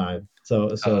gladiators at the time,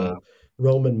 uh, so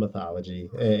Roman mythology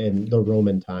and the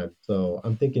Roman time. So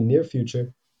I'm thinking near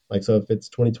future, like so if it's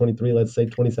 2023, let's say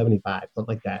 2075,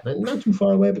 something like that. Not too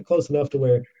far away, but close enough to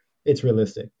where it's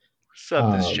realistic.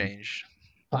 something's Um, changed.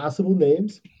 Possible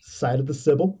names: Side of the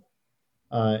Sibyl,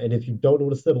 and if you don't know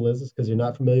what a Sibyl is, it's because you're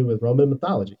not familiar with Roman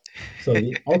mythology. So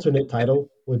the alternate title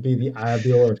would be the Eye of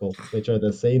the Oracle, which are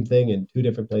the same thing in two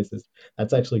different places.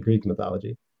 That's actually Greek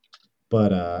mythology.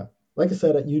 But like I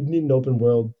said, you need an open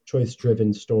world, choice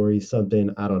driven story,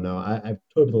 something. I don't know. I've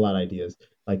toyed with a lot of ideas.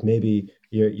 Like maybe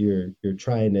you're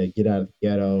trying to get out of the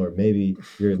ghetto, or maybe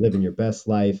you're living your best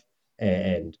life,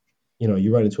 and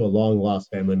you run into a long lost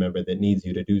family member that needs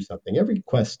you to do something. Every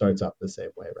quest starts off the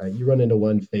same way, right? You run into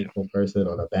one Yeah. faithful person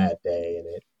on a bad day,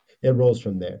 and it rolls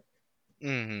from there.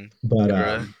 Hmm. But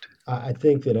Correct. I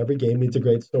think that every game needs a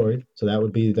great story. So that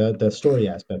would be the story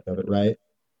aspect of it, right?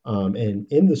 And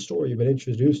in the story, you've been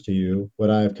introduced to you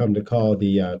what I've come to call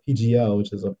the PGL,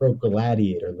 which is a Pro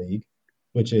Gladiator League,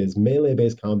 which is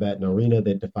melee-based combat in an arena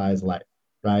that defies life,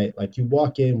 right? Like you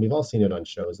walk in, we've all seen it on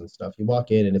shows and stuff. You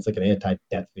walk in and it's like an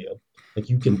anti-death field. Like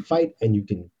you can fight and you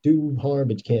can do harm,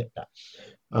 but you can't die.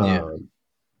 Yeah.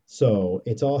 So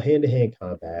it's all hand-to-hand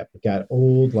combat. We've got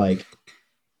old like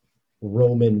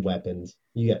Roman weapons.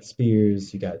 You got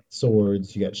spears, you got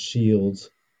swords, you got shields,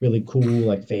 really cool,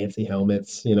 like fancy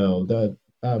helmets. The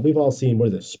we've all seen what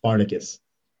is it, Spartacus,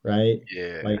 right?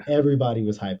 Yeah. Like everybody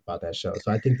was hyped about that show.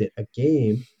 So I think that a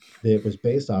game that was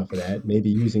based off of that, maybe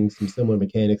using some similar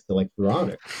mechanics to like For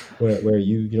Honor, where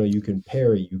you can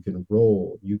parry, you can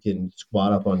roll, you can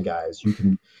squat up on guys, you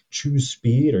can choose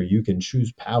speed or you can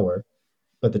choose power,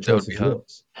 but the That would choice be is hot.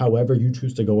 yours. However, you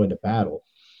choose to go into battle,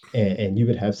 and you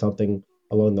would have something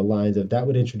along the lines of that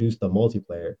would introduce the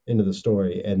multiplayer into the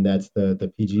story, and that's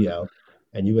the PGL.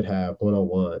 and you would have one on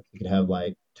one. You could have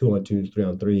like two on twos, three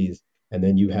on threes, and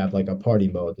then you have like a party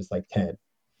mode that's like 10.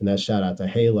 And that's shout out to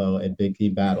Halo and Big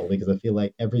Team Battle because I feel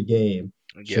like every game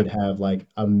Yeah. should have like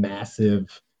a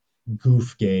massive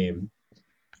goof game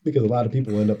because a lot of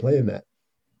people end up playing that.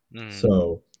 Mm,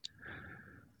 So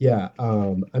yeah,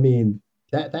 I mean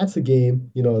that's a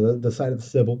game, the side of the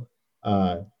Sybil.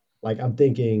 Like I'm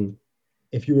thinking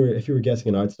if you were guessing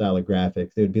an art style of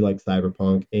graphics, it would be like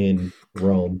Cyberpunk in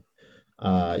Rome.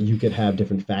 You could have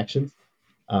different factions.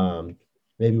 Um,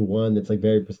 Maybe one that's like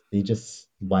very prestigious,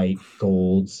 white,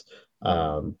 golds,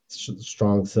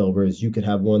 strong silvers. You could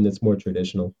have one that's more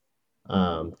traditional,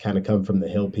 kind of come from the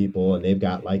hill people, and they've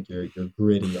got like your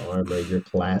gritty armor, your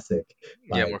classic,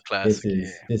 yeah, more like this classic. Yeah.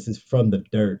 is this is from the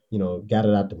dirt, got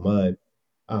it out the mud.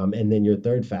 And then your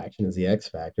third faction is the X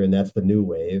Factor, and that's the new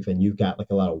wave. And you've got like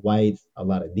a lot of whites, a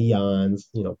lot of neons,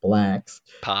 blacks,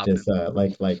 Popping. just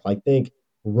like think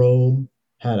Rome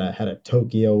had a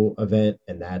Tokyo event,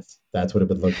 and that's what it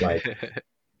would look like.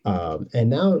 And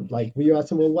now, like, we are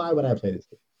asking, well, why would I play this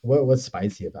game? What's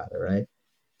spicy about it, right?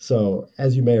 So,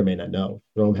 as you may or may not know,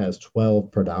 Rome has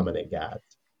 12 predominant gods.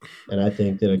 And I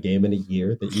think that a game in a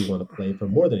year that you want to play for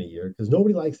more than a year, because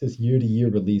nobody likes this year to year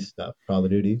release stuff. Call of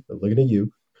Duty, we're looking at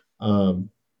you. Um,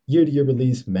 Year to year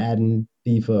release, Madden,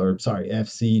 FIFA, or sorry,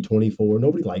 FC 24,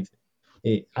 nobody likes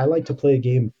it. I like to play a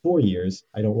game 4 years.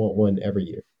 I don't want one every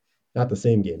year. Not the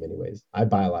same game, anyways. I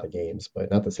buy a lot of games,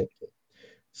 but not the same game.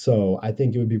 So I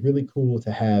think it would be really cool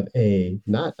to have a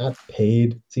not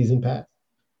paid season pass,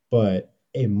 but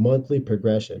a monthly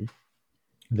progression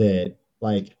that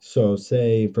like so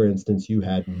say for instance you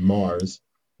had Mars,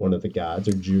 one of the gods,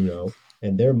 or Juno,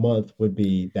 and their month would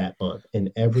be that month.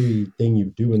 And everything you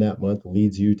do in that month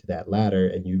leads you to that ladder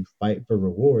and you fight for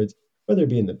rewards, whether it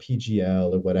be in the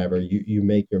PGL or whatever, you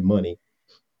make your money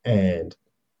and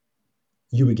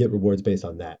you would get rewards based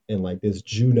on that. And like this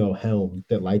Juno helm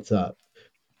that lights up,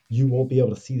 you won't be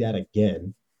able to see that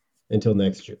again until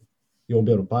next year. You won't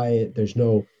be able to buy it. There's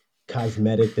no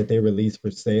cosmetic that they release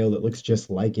for sale that looks just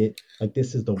like it. Like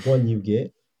this is the one you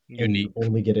get, and you Unique.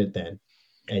 only get it then.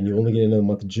 And you only get it in the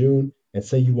month of June. And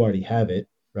say you already have it,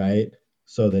 right?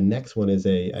 So the next one is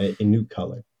a new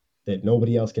color that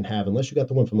nobody else can have unless you got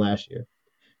the one from last year.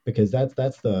 Because that's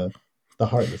the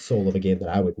heart and the soul of a game that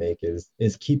I would make is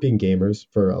keeping gamers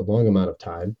for a long amount of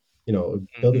time, Hmm.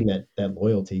 building that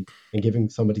loyalty and giving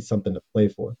somebody something to play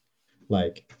for.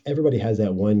 Like everybody has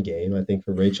that one game. I think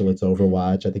for Rachel it's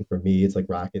Overwatch. I think for me it's like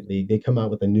Rocket League. They come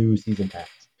out with a new season pass.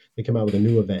 They come out with a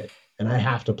new event, and I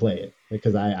have to play it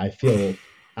because I feel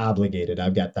obligated.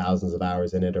 I've got thousands of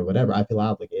hours in it or whatever. I feel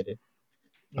obligated.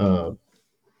 Hmm. Um,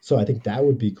 so I think that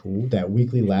would be cool. That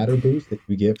weekly ladder boost that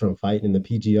you get from fighting in the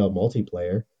PGL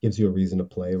multiplayer gives you a reason to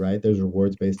play, right? There's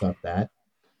rewards based off that.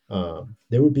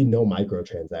 There would be no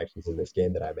microtransactions in this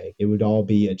game that I make. It would all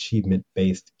be achievement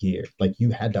based gear. Like you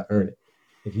had to earn it.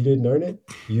 If you didn't earn it,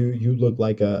 you look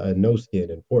like a no skin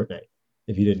in Fortnite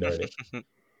if you didn't earn it.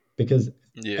 Because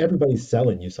Yeah. everybody's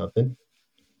selling you something.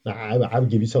 I would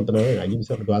give you something to earn. I give you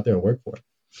something to go out there and work for.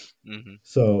 Hmm.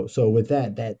 So with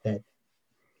that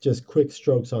just quick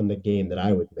strokes on the game that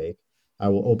I would make, I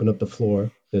will open up the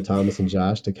floor to Thomas and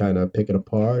Josh to kind of pick it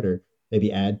apart or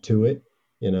maybe add to it,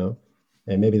 you know,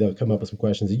 and maybe they'll come up with some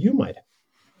questions that you might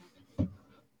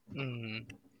Hmm.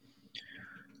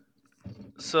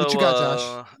 What you So got,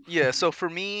 Josh? yeah, so for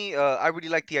me, I really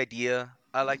like the idea.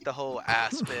 I like the whole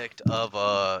aspect of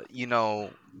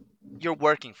you're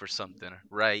working for something,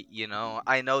 right?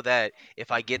 I know that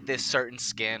if I get this certain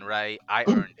skin, right, I have.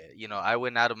 earned it. I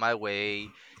went out of my way.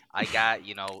 I got,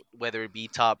 whether it be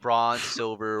top bronze,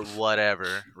 silver,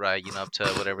 whatever, right? Up to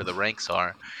whatever the ranks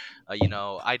are.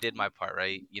 I did my part,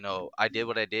 right? I did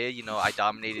what I did. I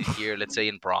dominated here, let's say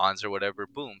in bronze or whatever.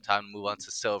 Boom, time to move on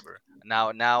to silver. Now,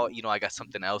 I got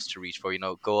something else to reach for.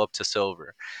 Go up to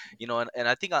silver. And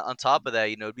I think on top of that,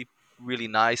 it'd be really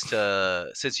nice to,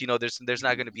 since there's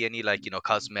not going to be any like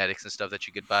cosmetics and stuff that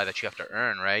you could buy that you have to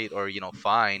earn, right, or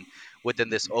find within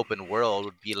this open world,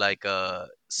 would be like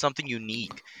something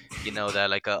unique, that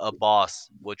like a boss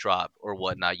would drop or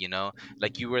whatnot,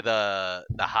 like you were the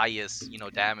highest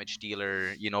damage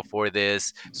dealer for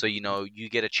this, so you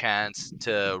get a chance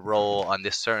to roll on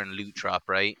this certain loot drop,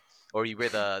 right, or you were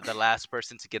the last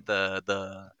person to get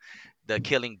the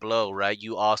killing blow, right,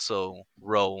 you also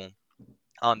roll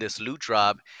on this loot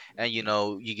drop, and you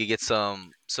could get some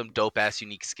dope ass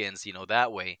unique skins,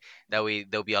 that way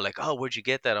they'll be all like, oh, where'd you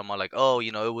get that? I'm all like, oh,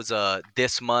 it was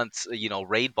this month's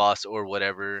raid boss or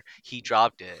whatever, he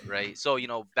dropped it, right? So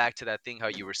back to that thing how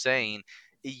you were saying,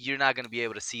 you're not going to be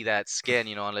able to see that skin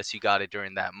unless you got it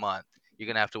during that month. you're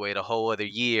gonna have to wait a whole other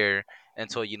year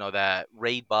until that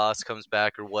raid boss comes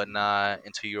back or whatnot,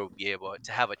 until you'll be able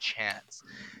to have a chance,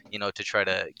 to try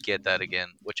to get that again,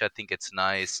 which I think it's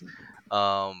nice.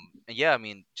 And yeah, I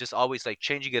mean, just always like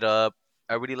changing it up.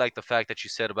 I really like the fact that you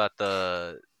said about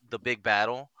the big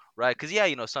battle, right? Because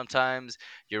yeah, sometimes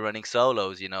you're running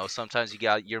solos. Sometimes you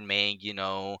got your main,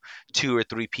 two or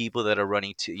three people that are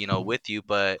running to with you,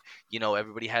 but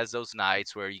everybody has those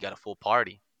nights where you got a full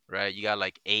party, right? You got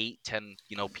like 8, 10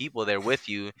 people there with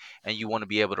you, and you want to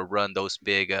be able to run those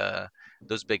big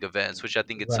events, which I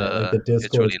think Right, like the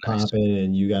it's Discord's really nice. popping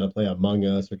and you got to play Among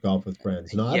Us or Golf with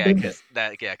Friends. No, I've Yeah, been there.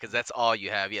 because that's all you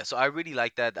have. Yeah, so I really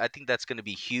like that. I think that's going to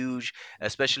be huge,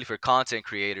 especially for content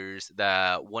creators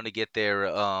that want to get their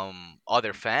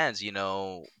other fans,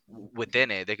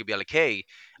 within it. They could be like, "Hey,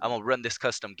 I'm gonna run this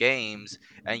custom games,"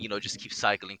 and just keep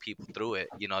cycling people through it.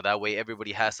 That way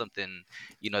everybody has something,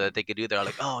 that they could do. They're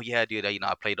like, "Oh yeah, dude, I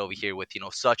played over here with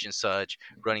such and such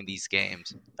running these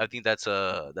games." I think that's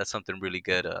something really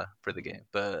good for the game.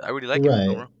 But I really like it Right.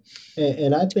 overall.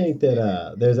 And I think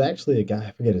that there's actually a guy,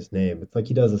 I forget his name. It's like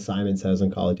he does a Simon Says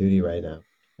on Call of Duty right now.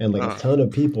 And like a Uh, ton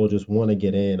of people just want to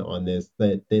get in on this.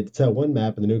 That it's that one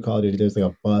map in the new Call of Duty, there's like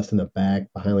a bus in the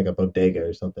back behind like a bodega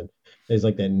or something. There's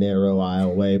like that narrow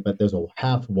aisleway, but there's a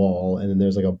half wall and then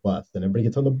there's like a bus. And everybody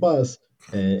gets on the bus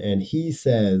and he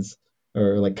says,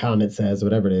 or like comment says,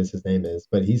 whatever it is his name is,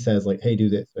 but he says like, hey, do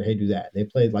this or hey, do that. They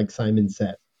played like Simon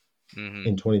Says hmm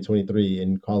in 2023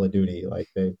 in Call of Duty. Like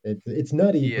it's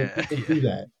nutty, but Yeah, people yeah, do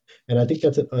that, and I think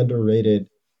that's an underrated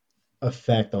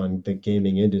effect on the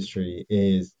gaming industry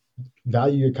is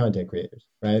value your content creators,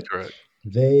 right? correct.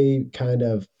 They kind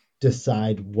of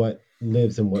decide what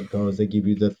lives and what goes. They give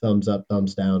you the thumbs up,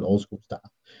 thumbs down, old school style.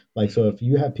 Like so, hmm if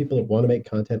you have people that want to make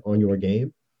content on your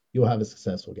game, you'll have a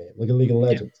successful game. Look at League of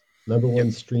Yeah, Legends, number yep,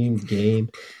 one streamed game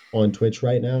on Twitch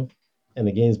right now, and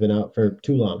the game's been out for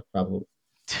too long, probably.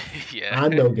 yeah.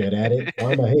 I'm no good at it, so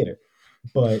I'm a hater.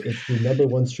 But it's the number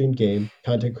one streamed game.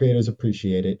 Content creators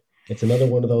appreciate it. It's another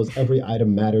one of those every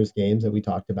item matters games that we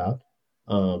talked about.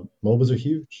 MOBAs are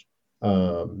huge.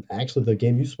 Actually, the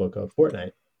game you spoke of,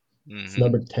 Fortnite, it's hmm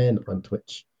number 10 on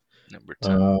Twitch. Number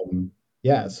 10. Um,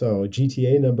 yeah, so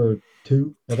GTA number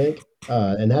two, I think.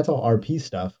 And that's all RP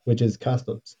stuff, which is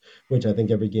customs, which I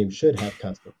think every game should have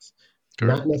customs.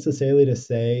 Correct. Not necessarily to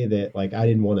say that like I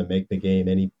didn't want to make the game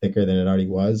any thicker than it already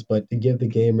was, but to give the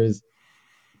gamers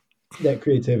that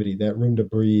creativity, that room to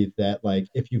breathe, that like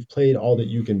if you've played all that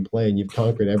you can play and you've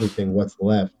conquered everything, what's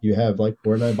left? You have like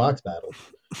Fortnite box battles.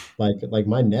 Like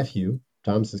my nephew,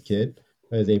 Thomas's kid,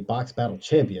 is a box battle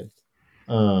champion.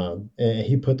 And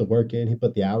he put the work in, he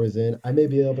put the hours in. I may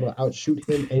be able to outshoot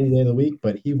him any day of the week,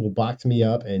 but he will box me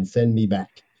up and send me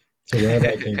back to wherever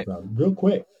I came from real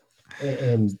quick.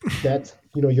 And that's,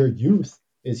 your youth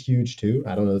is huge too.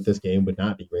 I don't know if this game would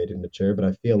not be rated mature, but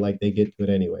I feel like they get to it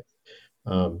anyway.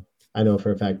 I know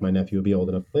for a fact my nephew will be old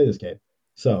enough to play this game.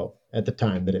 So at the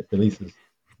time that it releases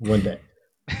one day.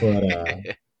 But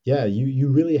yeah, you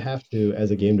really have to,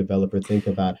 as a game developer, think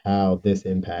about how this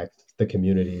impacts the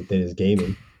community that is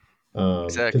gaming.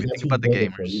 Because Exactly. that's Think who you about the build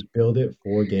it for. gamers. You build it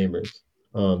for gamers.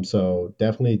 So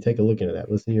definitely take a look into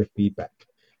that. Listen to your feedback.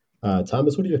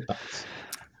 Thomas, what are your thoughts?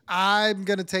 I'm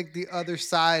going to take the other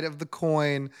side of the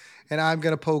coin and I'm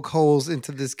going to poke holes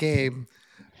into this game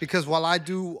because while I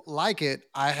do like it,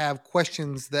 I have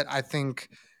questions that I think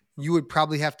you would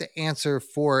probably have to answer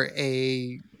for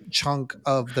a chunk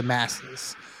of the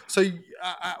masses. So,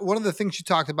 one of the things you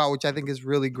talked about, which I think is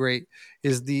really great,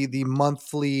 is the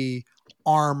monthly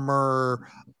armor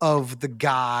of the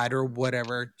god or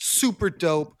whatever. Super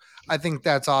dope. I think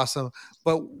that's awesome.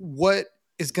 But what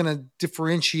is going to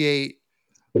differentiate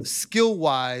skill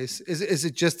wise? Is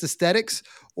it just aesthetics,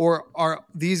 or are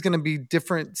these going to be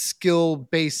different skill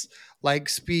based, like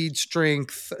speed,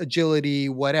 strength, agility,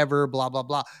 whatever, blah blah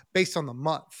blah, based on the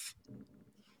month?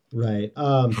 Right.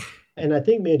 And I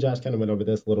think me and Josh kind of went over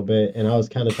this a little bit, and I was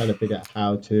kind of trying to figure out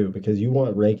how to, because you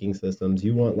want ranking systems,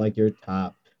 you want like your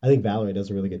top. I think Valorant does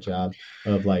a really good job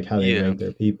of like how they Yeah. rank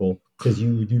their people, because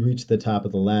you reach the top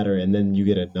of the ladder and then you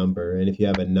get a number, and if you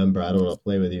have a number, I don't want to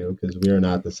play with you because we are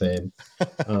not the same.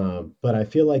 But I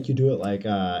feel like you do it like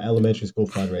elementary school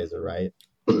fundraiser, right?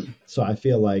 So I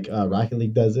feel like Rocket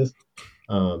League does this.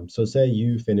 So say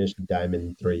you finished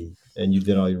Diamond 3 and you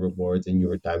did all your rewards and you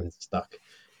were Diamond stuck.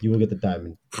 You will get the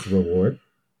Diamond reward.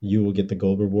 You will get the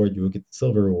Gold reward. You will get the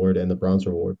Silver reward and the Bronze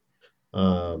reward.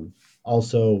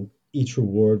 Also, each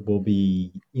reward will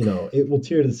be, it will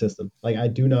tier the system. Like I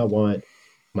do not want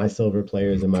my silver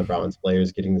players and my bronze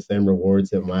players getting the same rewards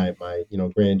that my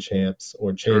grand champs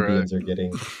or Correct. champions are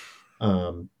getting.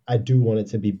 I do want it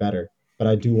to be better. but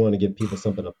I do want to give people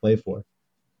something to play for.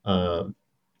 Um,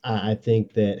 I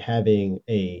think that having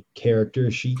a character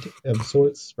sheet of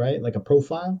sorts, right, like a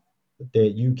profile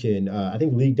that you can, I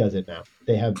think League does it now.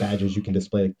 They have badges you can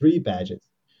display, like 3 badges,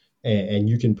 and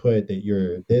you can put that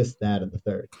you're this, that, and the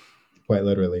third, quite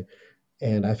literally.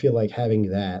 And I feel like having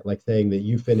that, like saying that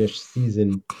you finished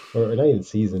season, or not even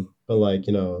season, but like,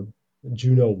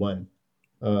 Juno won,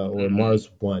 or Hmm. Mars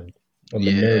won, or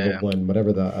Minerva Yeah. won,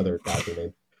 whatever the other gods are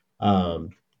named,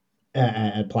 um,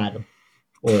 at Platinum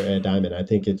or at Diamond. I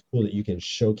think it's cool that you can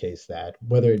showcase that,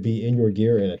 whether it be in your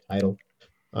gear in a title.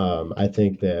 I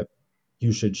think that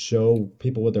you should show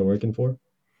people what they're working for,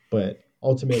 but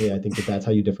ultimately, I think that that's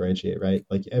how you differentiate, right?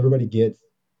 Like everybody gets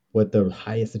what the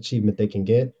highest achievement they can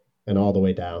get, and all the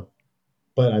way down.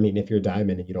 But I mean, if you're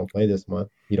diamond and you don't play this month,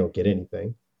 you don't get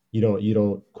anything. You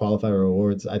don't qualify for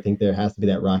rewards. I think there has to be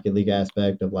that Rocket League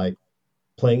aspect of like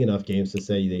playing enough games to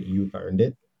say that you've earned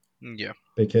it. Yeah.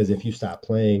 Because if you stop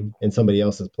playing and somebody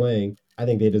else is playing, I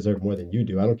think they deserve more than you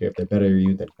do. I don't care if they're better than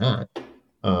you than not.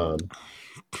 Um,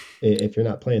 if you're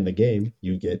not playing the game,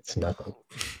 you get nothing.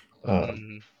 Um,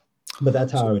 Hmm. but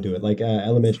that's how I So would do it, like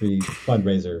elementary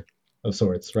fundraiser of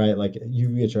sorts, right? Like you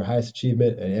get your highest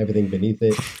achievement and everything beneath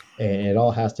it, and it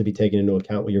all has to be taken into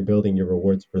account when you're building your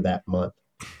rewards for that month.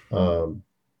 Um,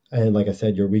 and like I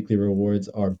said, your weekly rewards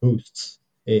are boosts.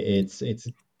 It's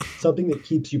something that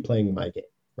keeps you playing my game,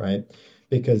 right?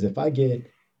 Because if I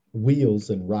get wheels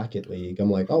in Rocket League,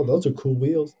 I'm like, oh, those are cool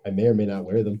wheels. I may or may not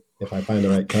wear them if I find the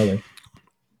right color.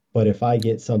 But if I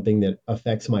get something that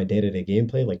affects my day-to-day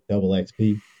gameplay, like double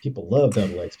XP, people love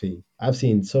double XP. I've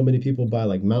seen so many people buy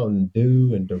like Mountain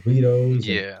Dew and Doritos and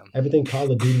Yeah. everything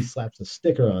Call of Duty slaps a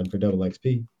sticker on for double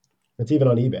XP. It's even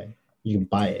on eBay. You can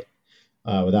buy it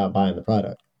without buying the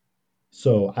product.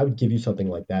 So I would give you something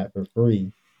like that for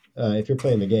free if you're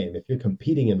playing the game, if you're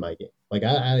competing in my game. Like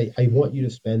I want you to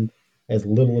spend as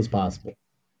little as possible,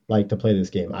 like to play this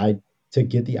game. To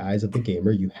get the eyes of the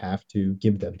gamer, you have to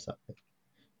give them something,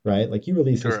 right? Like you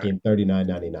release this Correct. game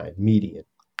 39.99 median,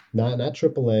 not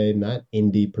AAA, not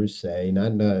indie per se,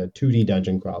 not a 2D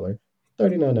dungeon crawler,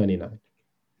 39.99,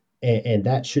 and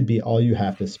that should be all you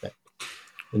have to spend.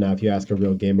 And now, if you ask a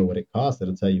real gamer what it costs,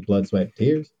 it'll tell you blood, sweat, and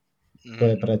tears.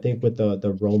 But Hmm. I think with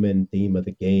the Roman theme of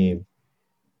the game,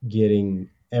 getting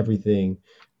everything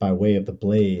by way of the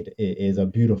blade is a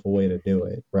beautiful way to do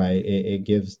it, right? It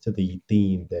gives to the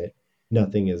theme that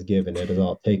nothing is given; it is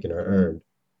all taken or earned.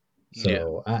 Yeah.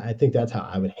 So I think that's how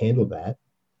I would handle that.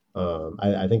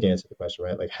 I think I answered the question,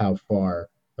 right? Like how far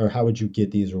or how would you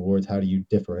get these rewards? How do you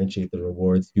differentiate the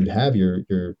rewards? You'd have your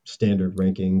standard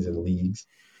rankings and leagues.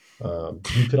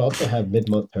 You could also have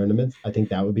mid-month tournaments. I think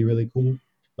that would be really cool.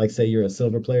 Like say you're a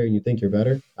silver player and you think you're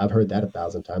better. I've heard that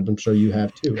 1,000 times. I'm sure you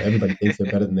have too. Everybody thinks they're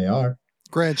better than they are.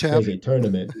 Grand Champ. There's a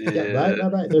tournament. Yeah, right, Yeah.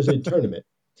 right, right. There's a tournament.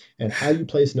 And how you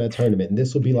place in that tournament, and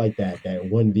this will be like that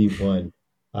 1v1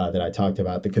 that I talked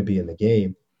about that could be in the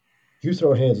game. You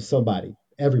throw hands with somebody,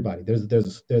 everybody. There's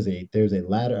a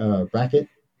ladder bracket,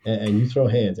 and you throw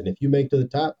hands, and if you make to the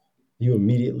top, you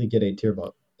immediately get a tier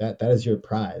bump. That is your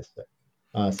prize.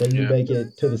 Say you Yeah. make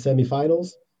it to the semifinals,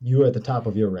 you are at the top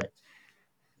of your rank.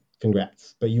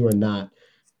 Congrats, but you are not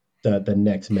the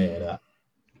next man up.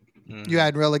 You Hmm.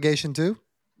 had relegation too?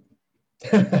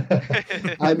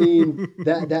 I mean,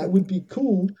 that would be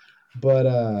cool, but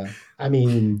I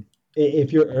mean,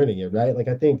 if you're earning it, right? Like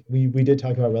I think we did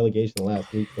talk about relegation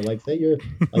last week, but like say you're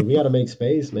like we got to make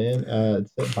space, man.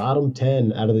 It's the bottom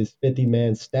 10 out of this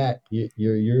 50-man stack,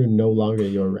 you're no longer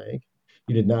your rank.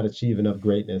 You did not achieve enough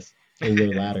greatness in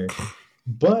your ladder.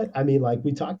 But I mean, like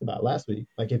we talked about last week,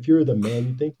 like if you're the man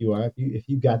you think you are, if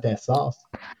you got that sauce,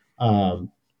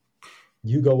 um,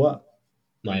 you go up.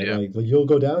 Yeah. Like you'll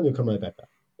go down, you'll come right back up.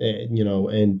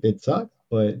 And it sucks,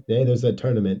 but hey, there's a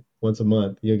tournament once a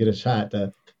month. You'll get a shot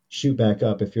to shoot back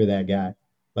up if you're that guy.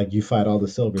 Like you fight all the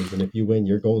silvers, and if you win,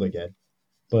 you're gold again.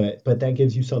 But that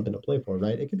gives you something to play for,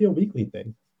 right? It could be a weekly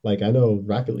thing. Like I know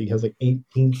Rocket League has like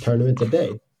 18 tournaments a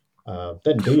day.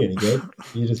 Doesn't do you any good.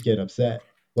 You just get upset.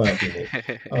 Well, if you're me.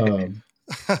 Um,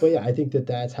 but yeah, I think that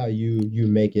that's how you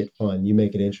make it fun. You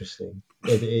make it interesting.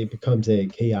 It becomes a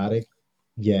chaotic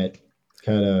yet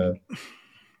kind of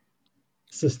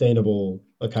sustainable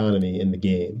economy in the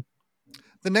game.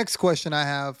 The next question I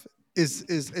have is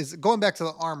going back to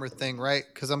the armor thing, right?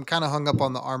 Because I'm kind of hung up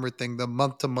on the armor thing, the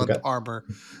month to month Okay. armor.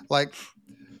 Like,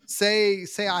 say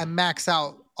I max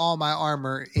out all my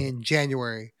armor in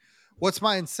January. What's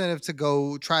my incentive to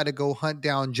go try to go hunt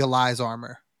down July's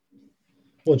armor?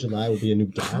 Well, July will be a new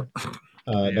god.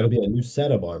 Yeah. That'll be a new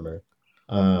set of armor.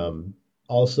 Um,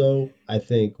 Also, I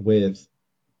think with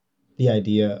the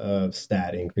idea of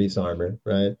stat increase armor,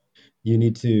 right? you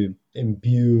need to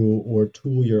imbue or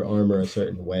tool your armor a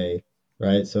certain way,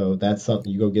 right? So that's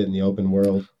something you go get in the open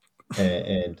world,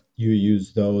 and you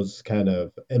use those kind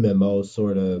of MMO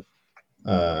sort of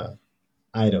uh,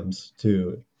 items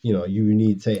to, you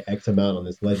need, say, X amount on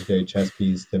this legendary chess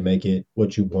piece to make it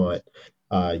what you want.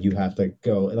 You have to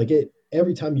go like it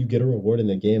every time you get a reward in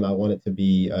the game. I want it to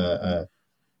be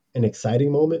an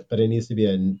exciting moment, but it needs to be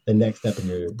the next step in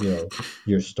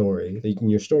your story.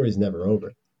 Your story is never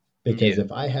over, because Yeah.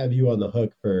 if I have you on the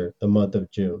hook for the month of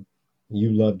June,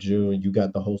 you love June, you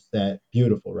got the whole set,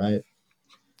 beautiful, right?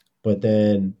 But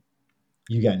then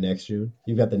you got next June,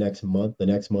 you got the next month. The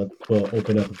next month will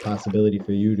open up a possibility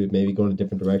for you to maybe go in a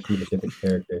different direction with a different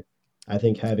character. I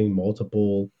think having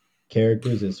multiple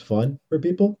characters is fun for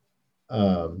people.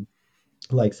 Um,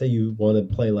 like, say you want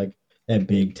to play like that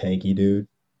big tanky dude.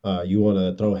 You want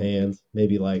to throw hands,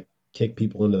 maybe like kick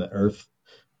people into the earth.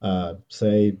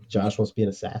 Say Josh wants to be an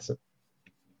assassin.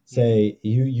 Hmm. Say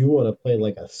you want to play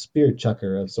like a spear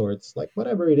chucker of sorts, like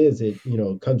whatever it is, it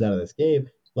comes out of this game.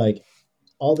 Like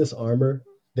all this armor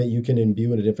that you can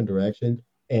imbue in a different direction.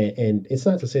 And it's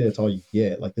not to say that's all you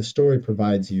get. Like the story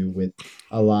provides you with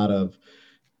a lot of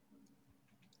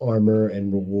armor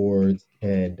and rewards,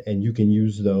 and you can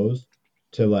use those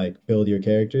to like build your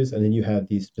characters, and then you have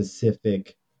these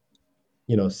specific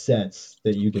sets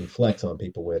that you can flex on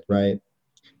people with, right?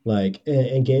 Like,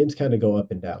 and games kind of go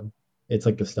up and down. It's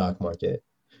like the stock market.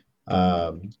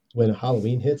 When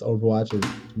Halloween hits, Overwatch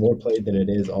is more played than it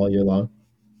is all year long.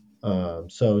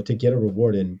 So to get a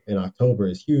reward in October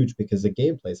is huge because the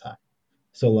gameplay's high.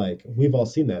 So like we've all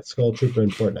seen that Skull Trooper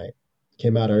in Fortnite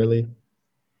came out early.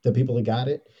 The people that got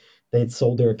it, they'd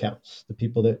sold their accounts. The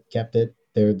people that kept it,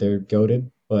 they're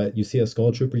goaded. But you see a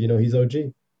Skull Trooper, he's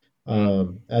OG.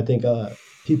 Hmm. I think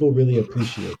people really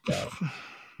appreciate that.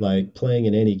 Like playing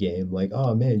in any game, like,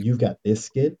 oh man, you've got this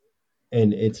skin,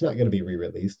 and it's not going to be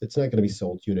re-released. It's not going to be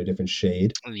sold to you in a different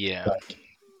shade. Yeah. Like,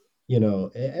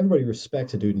 everybody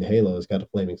respects a dude in Halo who's got a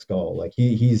flaming skull. Like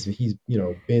he's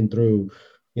been through,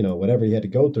 whatever he had to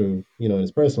go through, in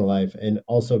his personal life, and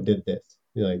also did this.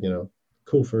 Like,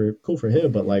 cool for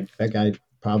him, but like that guy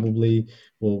probably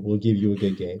will give you a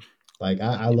good game. Like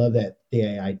I love that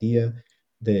the idea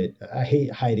that I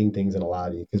hate hiding things in a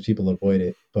lobby because people avoid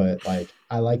it, but like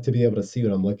I like to be able to see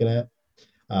what I'm looking at.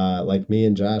 Like me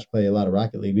and Josh play a lot of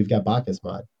Rocket League. We've got Bacchus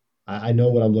mod. I know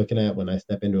what I'm looking at when I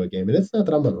step into a game, and it's not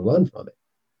that I'm going to run from it.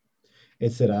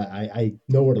 It's that I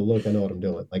know where to look. I know what I'm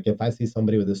doing. Like if I see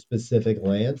somebody with a specific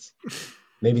lance,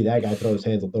 maybe that guy throws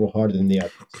hands a little harder than the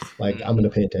others. Like I'm going to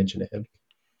Hmm. pay attention to him.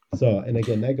 So, and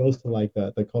again, that goes to like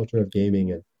the culture of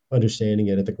gaming and understanding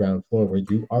it at the ground floor where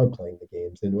you are playing the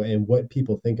games, and what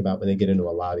people think about when they get into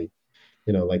a lobby.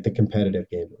 Like the competitive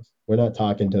gamers. We're not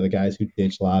talking to the guys who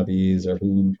ditch lobbies or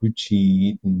who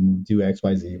cheat and do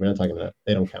XYZ. We're not talking about that.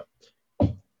 They don't count.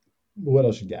 What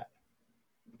else you got?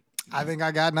 I think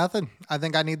I got nothing. I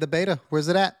think I need the beta. Where's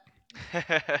it at?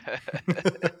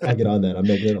 I'll get on that. I'm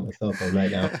making it on my cell phone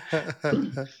right now.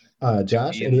 To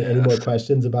Josh, be in any the more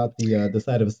questions about the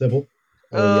side of a Sybil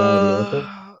or the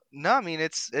Oracle? No, I mean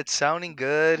it's sounding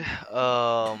good.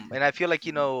 And I feel like,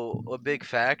 a big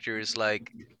factor is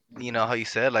like, how you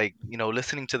said, like,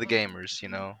 listening to the gamers,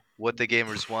 what the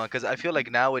gamers want. Because I feel like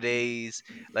nowadays,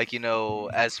 like,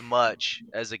 as much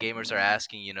as the gamers are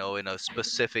asking, in a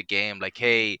specific game, like,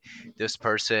 hey, this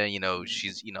person,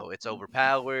 she's, it's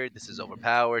overpowered, this is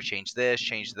overpowered, change this,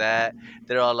 change that.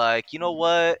 They're all like, you know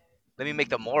what? Let me make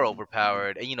them more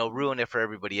overpowered and, ruin it for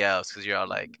everybody else. Because you're all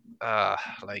like,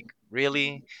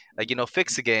 really? Like,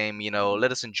 fix the game,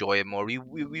 let us enjoy it more. We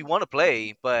want to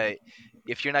play, but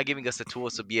if you're not giving us the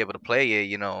tools to be able to play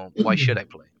it, why should I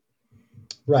play?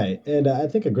 Right, and I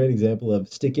think a great example of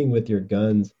sticking with your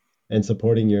guns and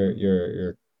supporting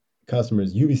your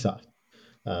customers, Ubisoft,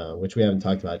 which we haven't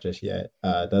talked about just yet,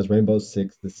 does Rainbow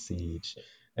Six: The Siege,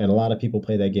 and a lot of people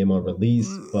play that game on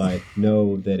release, but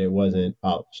know that it wasn't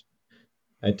polished.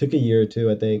 It took a year or two,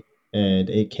 I think, and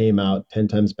it came out 10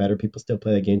 times better. People still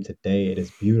play that game today. It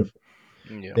is beautiful.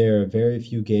 Yeah. There are very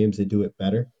few games that do it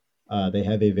better. They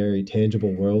have a very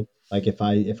tangible world. Like if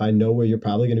I know where you're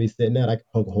probably going to be sitting at, I can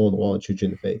poke a hole in the wall and shoot you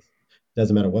in the face.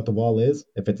 Doesn't matter what the wall is.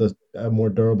 If it's a more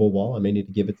durable wall, I may need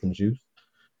to give it some juice.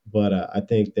 But I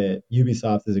think that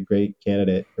Ubisoft is a great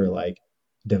candidate for like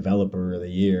developer of the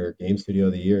year, game studio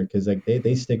of the year, because like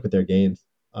they stick with their games.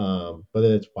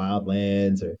 Whether it's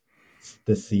Wildlands or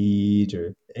the Siege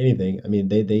or anything. I mean,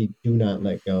 they do not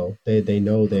let go. They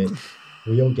know that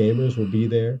real gamers will be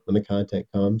there when the content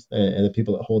comes, and the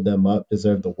people that hold them up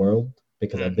deserve the world.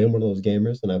 Because I've been Hmm. one of those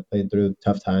gamers, and I've played through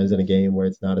tough times in a game where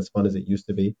it's not as fun as it used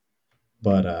to be.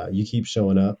 but you keep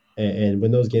showing up. And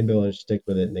when those game builders stick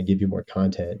with it and they give you more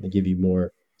content and they give you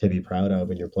more to be proud of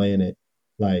when you're playing it,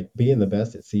 like being the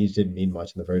best at Siege didn't mean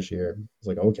much in the first year. It's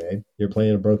like, okay, you're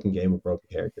playing a broken game with broken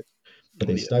characters. But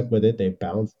Oh they yeah. stuck with it, they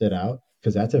balanced it out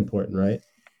because that's important, right?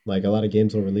 Like a lot of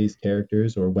games will release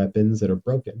characters or weapons that are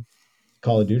broken.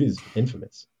 Call of Duty is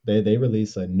infamous. They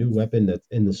release a new weapon that's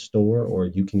in the store, or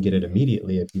you can get it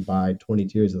immediately if you buy 20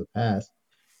 tiers of the pass,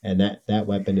 and that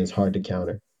weapon is hard to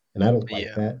counter. And I don't like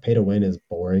Yeah. that. Pay to win is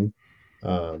boring.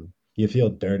 You feel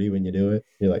dirty when you do it.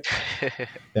 You're like,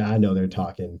 yeah, I know they're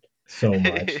talking so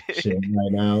much shit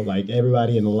right now. Like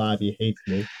everybody in the lobby hates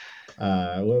me.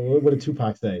 What did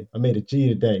Tupac say? I made a G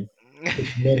today, but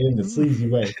you made it in the sleazy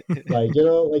way. Like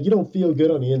like you don't feel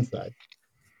good on the inside.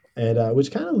 And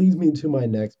which kind of leads me to my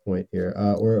next point here,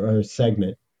 or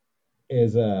segment,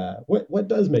 is what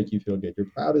does make you feel good? Your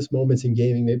proudest moments in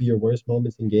gaming, maybe your worst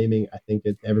moments in gaming. I think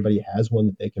that everybody has one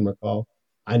that they can recall.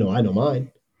 I know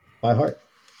mine by heart.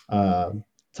 Um,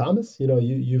 Thomas,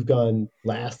 you've gone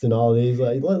last in all of these.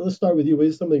 Like, let's start with you. What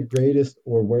is some of the greatest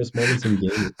or worst moments in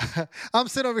gaming? I'm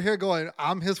sitting over here going,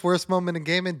 I'm his worst moment in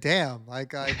gaming. Damn,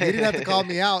 like he didn't have to call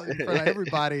me out in front of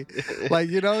everybody. Like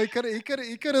he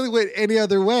could have went any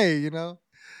other way.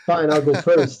 Fine, I'll go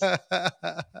first.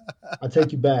 I'll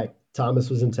take you back. Thomas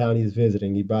was in town. He's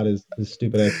visiting. He brought his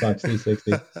stupid Xbox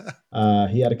 360.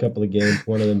 He had a couple of games,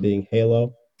 one of them being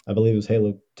Halo. I believe it was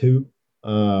Halo 2.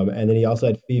 And then he also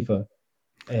had FIFA.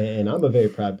 And I'm a very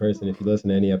proud person. If you listen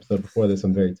to any episode before this,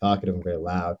 I'm very talkative and very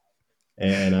loud.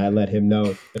 And I let him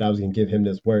know that I was going to give him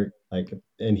this work.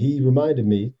 And he reminded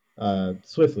me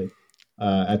swiftly.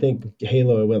 I think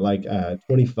Halo it went like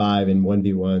 25 in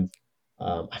 1v1s.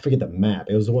 I forget the map.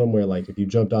 It was the one where like if you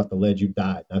jumped off the ledge, you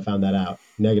died. I found that out.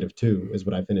 -2 is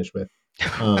what I finished with.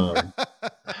 Um,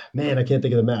 man, I can't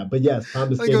think of the map. But yes, I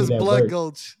Thomas think it gave me was that Blood work.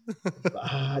 Gulch.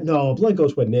 No, Blood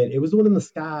Ghost wasn't it. It was the one in the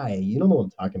sky. You know what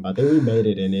I'm talking about. They remade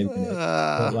it in Infinite.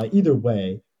 But Uh, like either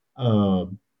way,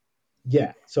 um,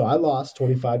 yeah. So I lost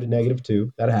 25 to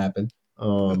 -2. That happened.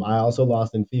 I also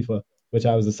lost in FIFA, which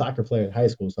I was a soccer player in high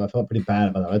school, so I felt pretty bad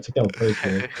about that. I took that one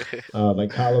personally.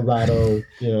 Like Colorado,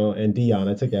 and Dion,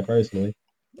 I took that personally,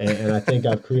 and I think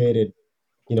I've created,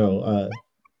 you know,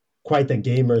 quite the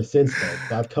gamer since then.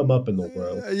 So I've come up in the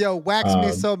world. Yo, wax me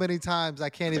Um, so many times I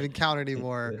can't even count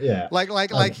anymore. yeah,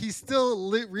 Like he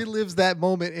still relives that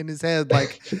moment in his head.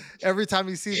 Like every time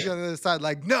he sees me on the other side,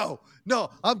 like no,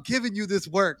 I'm giving you this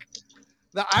work.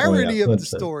 The oh yeah, irony of the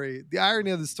 100%. story, the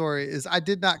irony of the story is I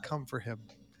did not come for him.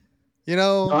 You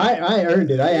No, know, I earned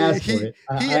it. I asked for he it.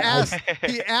 he I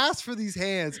asked for these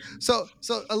hands. So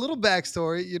a little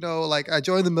backstory. Like I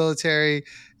joined the military,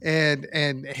 and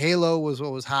Halo was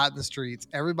what was hot in the streets.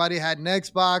 Everybody had an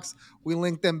Xbox. We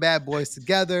linked them bad boys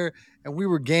together, and we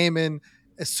were gaming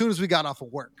as soon as we got off of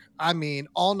work. I mean,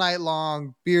 all night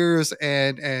long, beers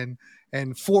and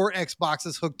four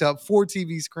Xboxes hooked up, four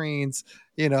TV screens.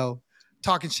 You know,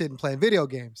 talking shit and playing video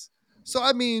games. So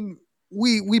I mean,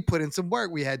 we put in some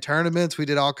work. We had tournaments. We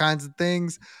did all kinds of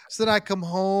things. So then I come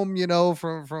home,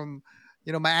 from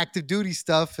my active duty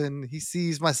stuff, and he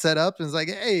sees my setup and is like,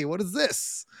 "Hey, what is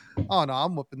this?" Oh no,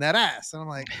 I'm whooping that ass, and I'm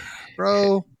like,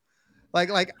 "Bro, like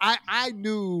I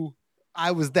knew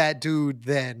I was that dude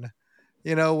then."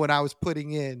 When I was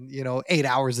putting in, 8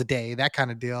 hours a day, that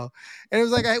kind of deal. And it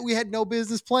was like we had no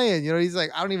business playing. He's like,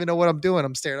 I don't even know what I'm doing.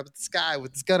 I'm staring up at the sky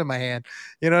with this gun in my hand.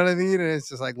 You know what I mean? And it's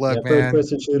just like, Yeah, look, first man.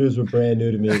 person shooters were brand new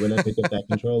to me when I picked up that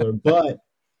controller. But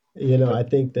I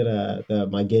think that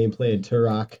my gameplay in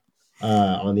Turok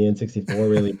on the N64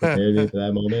 really prepared me for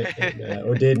that moment, and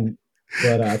or didn't.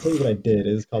 But I'll tell you what I did.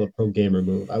 It's called a pro gamer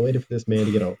move. I waited for this man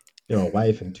to get a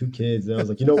wife and two kids, and I was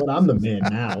like, you know what? I'm the man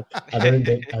now. I've earned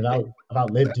it. I've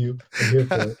outlived you. I'm here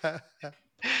for it.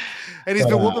 And he's But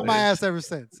been whooping my Nice. ass ever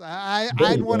since. there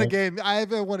I'd you won a go. game. I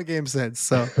haven't won a game since.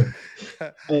 So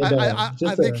I And I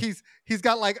just think he's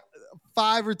got like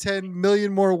 5 or 10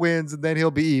 million more wins, and then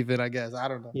he'll be even. I guess I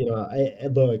don't know.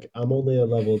 look, I'm only a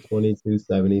level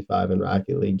 2275 in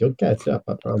Rocket League. You'll catch up,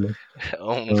 I promise.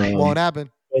 Only. Won't Um,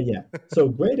 happen. But yeah, so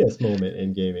greatest moment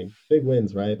in gaming, big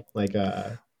wins, right? Like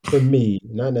for me,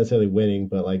 not necessarily winning,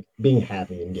 but like being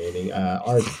happy in gaming.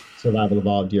 Arc Survival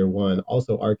Evolved Year One.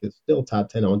 Also, Arc is still top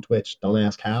 10 on Twitch. Don't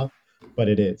ask how, but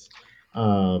it is.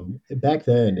 Back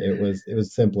then it was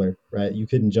simpler, right? You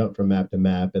couldn't jump from map to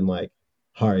map and like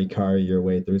harikari your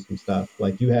way through some stuff.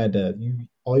 Like you had to you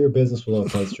all your business was on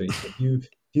Front Street. If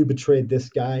you betrayed this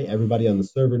guy, everybody on the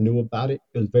server knew about it.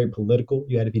 It was very political.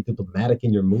 You had to be diplomatic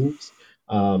in your moves.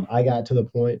 I got to the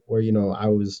point where I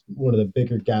was one of the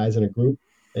bigger guys in a group,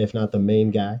 if not the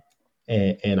main guy.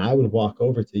 and I would walk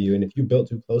over to you, and if you built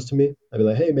too close to me, I'd be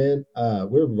like, "Hey, man,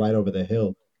 we're right over the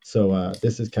hill, so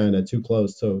this is kind of too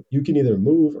close. So you can either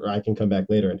move, or I can come back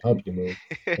later and help you move."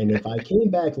 And if I came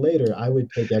back later, I would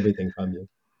take everything from you.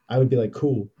 I would be like,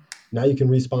 "Cool, now you can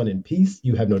respawn in peace.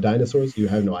 You have no dinosaurs, you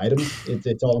have no items.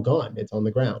 It's all gone. It's on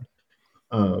the ground."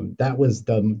 That was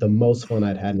the most fun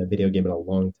I'd had in a video game in a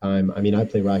long time. I mean, I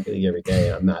play Rocket League every day,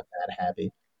 and I'm not that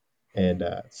happy. And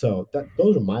so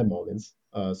those are my moments.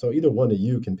 So either one of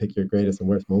you can pick your greatest and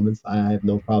worst moments. I have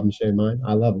no problem sharing mine.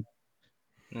 I love them.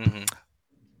 Hmm.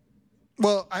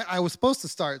 Well, I was supposed to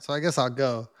start, so I guess I'll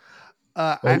go.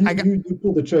 Well, I got. you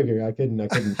pulled the trigger. I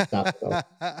couldn't stop myself.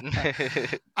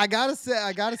 I gotta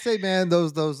say, man,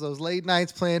 those late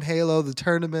nights playing Halo, the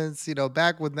tournaments,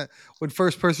 back when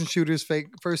first person shooters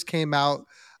first came out.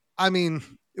 I mean,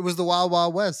 it was the wild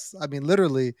wild west. I mean,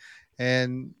 literally,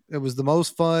 and it was the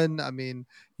most fun. I mean,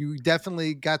 you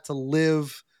definitely got to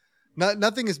live.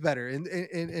 Nothing is better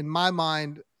in my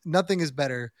mind. Nothing is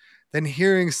better than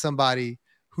hearing somebody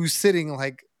who's sitting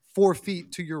like 4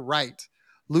 feet to your right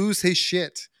lose his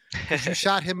shit because you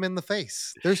shot him in the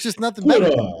face. There's just nothing better.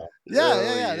 Hoorah! Yeah, yeah,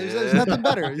 Oh yeah. There's yeah. nothing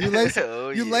better. Oh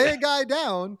You lay yeah. a guy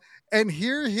down and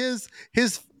hear his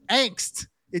angst.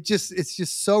 It's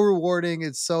just so rewarding.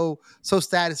 It's so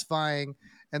satisfying.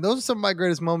 And those are some of my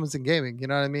greatest moments in gaming. You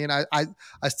know what I mean?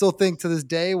 I still think to this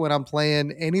day when I'm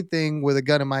playing anything with a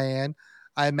gun in my hand,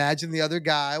 I imagine the other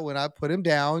guy when I put him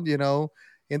down,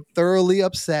 and thoroughly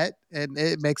upset, and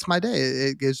it makes my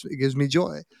day. It gives me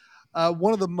joy.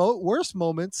 One of the worst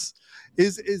moments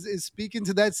is speaking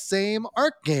to that same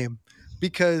Arc game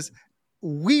because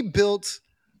we built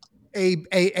a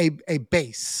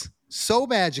base so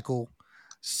magical,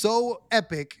 so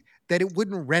epic that it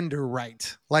wouldn't render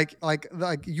right. Like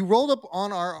you rolled up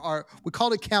on our we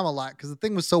called it Camelot because the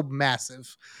thing was so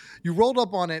massive. You rolled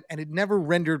up on it and it never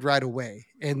rendered right away.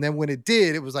 And then when it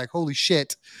did, it was like, holy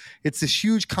shit, it's this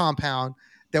huge compound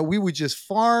that we would just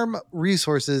farm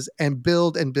resources and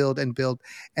build and build and build.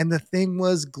 And the thing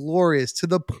was glorious to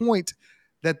the point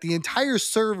that the entire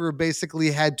server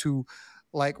basically had to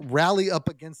like rally up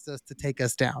against us to take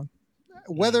us down.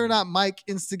 Whether or Mhm. not Mike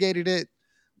instigated it,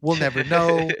 we'll never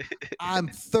know. I'm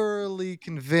thoroughly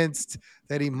convinced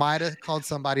that he might have called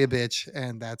somebody a bitch,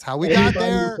 and that's how we got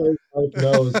Anybody who there. plays Ark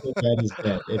knows that red is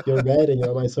dead. If you're red and you're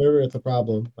on my server, it's a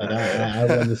problem. Like I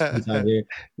run the streets out here.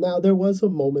 Now there was a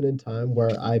moment in time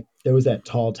where I there was that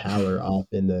tall tower off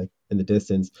in the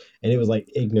distance, and it was like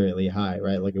ignorantly high,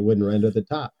 right? Like it wouldn't render at the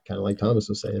top, kind of like Thomas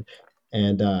was saying.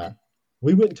 And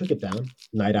we went and took it down.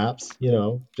 Night ops,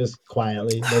 just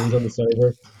quietly. Nobody's on the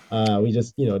server. We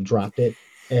just dropped it.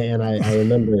 And I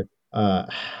remember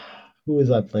who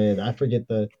was I playing? I forget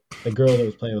the girl that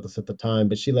was playing with us at the time,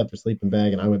 but she left her sleeping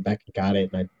bag, and I went back and got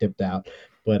it, and I dipped out.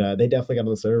 But they definitely got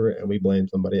on the server, and we blamed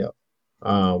somebody else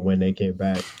when they came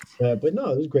back. But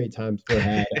no, it was great times were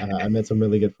had. I met some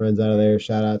really good friends out of there.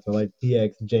 Shout out to like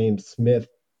PX James Smith.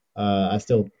 I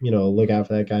still look out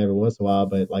for that guy every once in a while,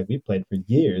 but like we played for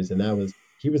years, and that was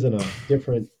he was in a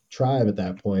different tribe at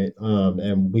that point,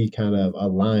 and we kind of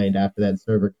aligned after that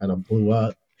server kind of blew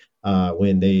up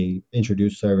when they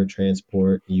introduced server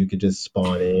transport. You could just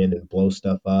spawn in and blow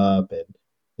stuff up, and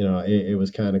it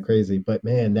was kind of crazy. But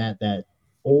man, that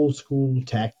old school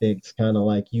tactics, kind of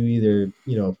like you either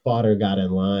fought or got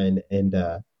in line, and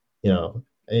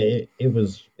it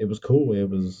was cool. It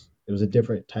was a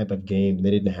different type of game.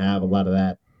 They didn't have a lot of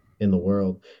that in the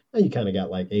world. Now you kind of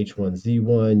got like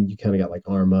H1Z1. You kind of got like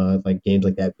Arma, like games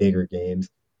like that, bigger games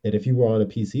that if you were on a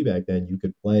PC back then, you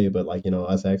could play. But like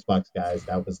us Xbox guys,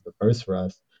 that was the first for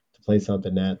us to play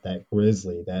something that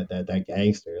grisly, that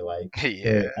gangster. Like Yeah.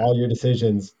 where all your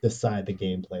decisions decide the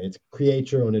gameplay. It's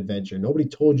create your own adventure. Nobody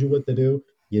told you what to do.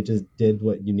 You just did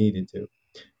what you needed to.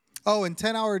 Oh, and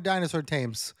 10-hour dinosaur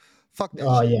tames. Fuck that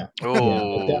Oh shit. yeah, yeah.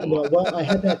 Oh. No, well, I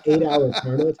had that 8 hour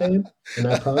chrono tame, and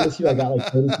I promise you, I got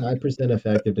like 35%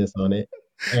 effectiveness on it.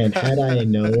 And had I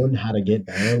known how to get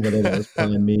down, whether that was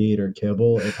prime meat or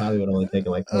kibble, it probably would only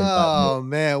taken like 45 minutes. Oh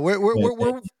man, we're we're But we're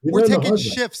we're, we we're learned the taking hard way.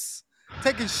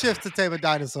 shifts, to tame a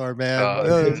dinosaur, man.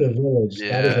 It takes a village.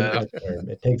 That is an Yeah. art term.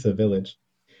 It takes a village.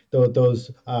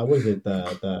 Those what is it?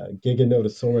 The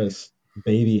Giganotosaurus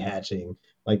baby hatching,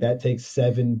 like that takes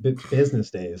seven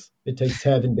business days. It takes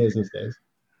 7 business days.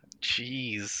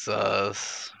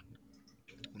 Jesus.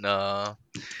 No.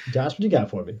 Josh, what you got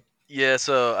for me? Yeah,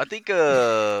 so I think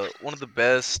one of the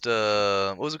best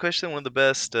what was the question? One of the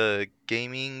best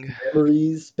gaming.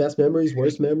 Memories, best memories,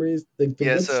 worst memories. Yeah,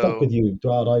 What stuck so with you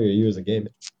throughout all your years of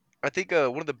gaming? I think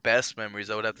one of the best memories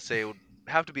I would have to say would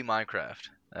have to be Minecraft,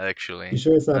 You actually.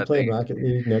 sure it's I not playing think Rocket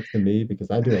League next to me because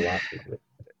I do a lot lately.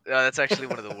 That's actually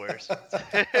one of the worst ones.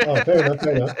 Oh, fair enough,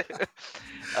 fair enough.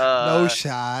 No uh,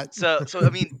 shot. so I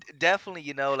mean,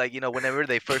 definitely, like whenever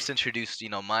they first introduced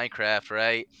Minecraft,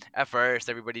 right? At first,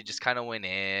 everybody just kind of went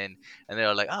in, and they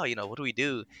were like, oh, what do we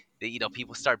do?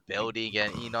 People start building,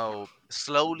 and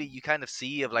slowly you kind of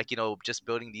see of like just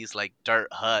building these like dirt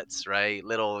huts, right?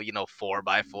 Little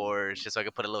 4x4s, just so I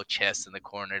can put a little chest in the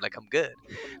corner. Like I'm good.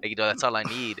 Like that's all I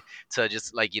need to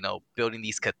just like building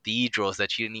these cathedrals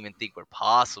that you didn't even think were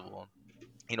possible.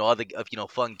 All the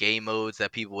fun game modes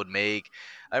that people would make.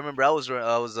 I remember I was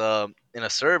in a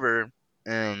server,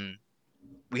 and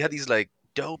we had these like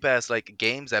dope ass like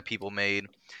games that people made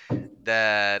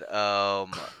that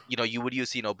you would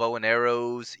use bow and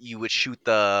arrows. You would shoot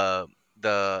the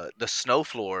snow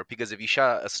floor, because if you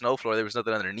shot a snow floor, there was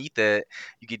nothing underneath it.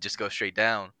 You could just go straight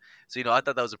down. So I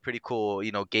thought that was a pretty cool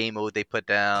game mode they put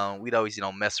down. We'd always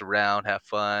mess around, have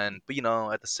fun, but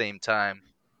at the same time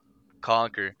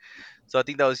conquer. So I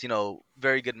think that was,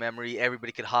 very good memory.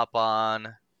 Everybody could hop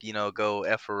on, go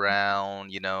f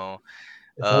around. It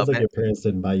sounds like Man, your parents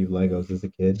didn't buy you Legos as a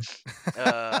kid.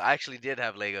 I actually did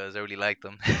have Legos. I really liked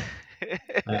them.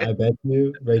 I bet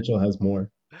you Rachel has more.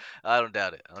 I don't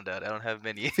doubt it. I don't doubt it. I don't have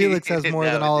many Felix has more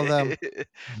than all of nowadays. them.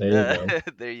 There you go.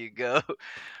 There you go.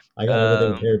 I got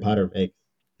everything Um, Harry Potter makes.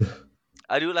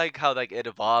 I do like how like it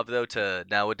evolved though to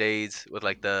nowadays with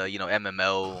like the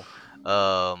MMO,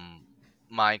 um,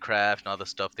 Minecraft and all the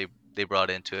stuff they brought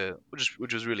into it,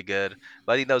 which was really good.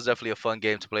 But I think that was definitely a fun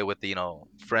game to play with the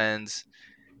friends.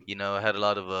 I had a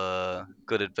lot of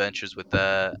good adventures with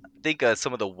that. I think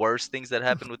some of the worst things that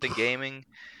happened within gaming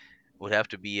would have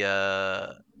to be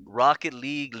Rocket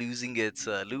League losing its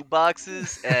loot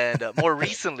boxes, and more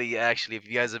recently, actually, if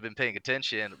you guys have been paying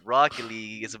attention, Rocket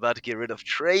League is about to get rid of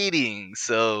trading.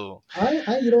 So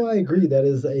I agree. That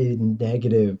is a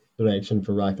negative direction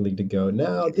for Rocket League to go.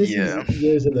 Now, this is yeah,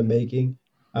 years in the making.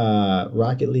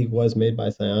 Rocket League was made by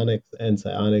Psyonix, and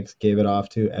Psyonix gave it off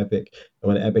to Epic.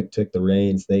 And when Epic took the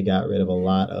reins, they got rid of a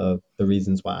lot of the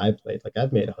reasons why I played. Like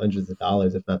I've made hundreds of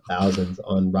dollars, if not thousands,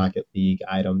 on Rocket League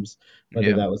items, whether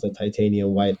yeah, that was a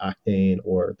titanium white octane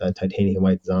or the titanium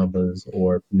white zombas,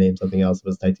 or name something else that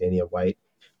was titanium white.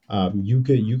 You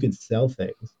could sell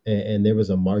things, and there was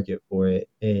a market for it,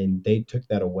 and they took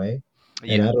that away,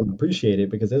 and yeah, I don't appreciate it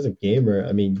because as a gamer,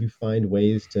 I mean, you find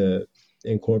ways to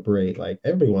incorporate. Like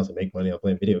everybody wants to make money on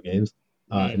playing video games,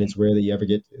 and hmm, it's rare that you ever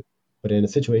get to. But in a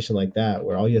situation like that,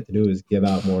 where all you have to do is give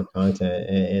out more content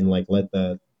and like let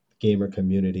the gamer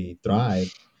community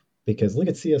thrive, because look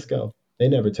at CS:GO. They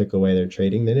never took away their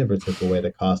trading. They never took away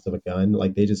the cost of a gun.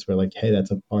 Like they just were like, hey,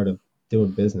 that's a part of doing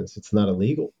business. It's not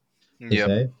illegal per yeah,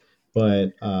 se,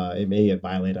 but it may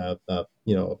violate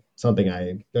something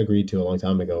I agreed to a long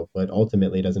time ago. But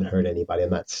ultimately, it doesn't hurt anybody.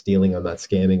 I'm not stealing. I'm not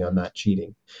scamming. I'm not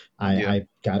cheating. yeah, I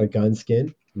got a gun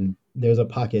skin. And there's a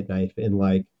pocket knife in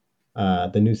like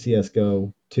the new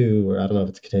CS:GO 2, or I don't know if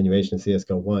it's a continuation of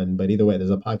CS:GO 1, but either way, there's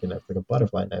a pocket knife, like a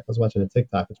butterfly knife. I was watching a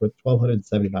TikTok. It's worth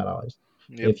 $1,275.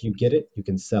 yep, If you get it, you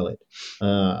can sell it.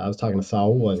 I was talking to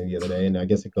Saul, I think, the other day, and I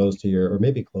guess it goes to your, or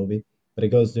maybe Clovey, but it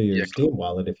goes to your yeah, Steam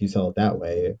wallet if you sell it that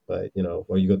way. But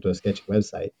or you go to a sketchy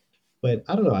website. But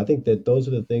I don't know. I think that those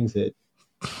are the things that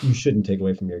you shouldn't take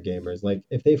away from your gamers. Like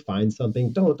if they find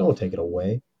something, don't take it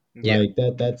away. yeah,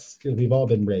 Like that's we've all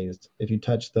been raised. If you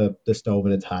touch the stove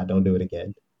and it's hot, don't do it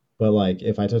again. But like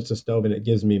if I touch the stove and it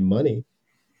gives me money,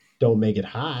 don't make it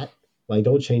hot. Like,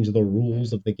 don't change the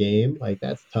rules of the game. Like,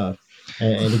 that's tough.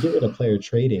 And to get rid of player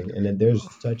trading, and then there's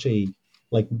such a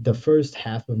like the first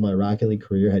half of my Rocket League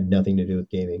career had nothing to do with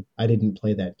gaming. I didn't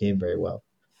play that game very well.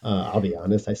 I'll be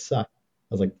honest, I sucked.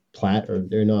 I was like plat or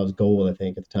no, I was gold, I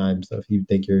think, at the time. So if you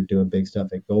think you're doing big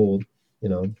stuff at gold, you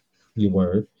know, you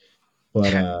weren't.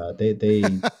 But they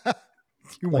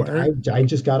You like I weren't. I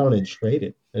just got on and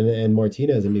traded, and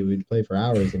Martinez and me would play for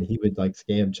hours, and he would like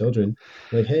scam children,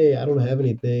 like, hey, I don't have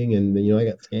anything, and I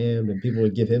got scammed, and people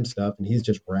would give him stuff, and he's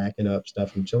just racking up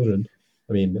stuff from children.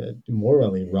 I mean,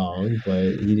 morally wrong, but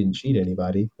he didn't cheat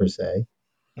anybody per se.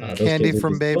 Those Candy kids are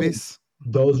from just babies.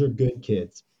 those are good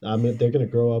kids. They're gonna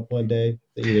grow up one day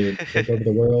to either take over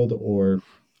the world or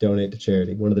donate to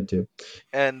charity, one of the two.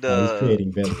 and He's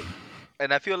creating villains.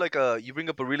 I feel like you bring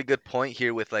up a really good point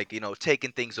here with like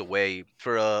taking things away.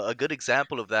 For a good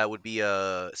example of that would be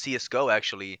CS:GO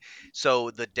actually. So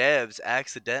the devs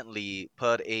accidentally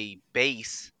put a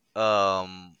base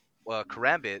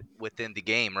karambit within the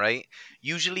game, right?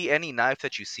 Usually any knife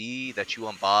that you see that you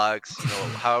unbox,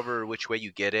 however which way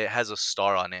you get it, has a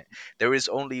star on it. There is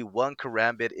only one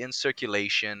karambit in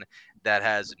circulation that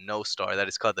has no star. That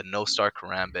is called the no star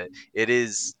karambit. It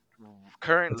is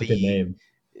That's a good currently name.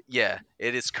 yeah,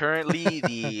 it is currently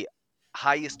the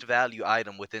highest value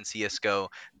item within CS:GO.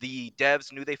 The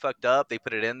devs knew they fucked up. They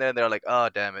put it in there. They're like, oh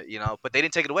damn it, but they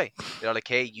didn't take it away. They're like,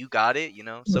 hey, you got it,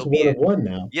 It's so be one of it. one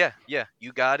now. Yeah, yeah,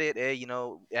 you got it. Hey,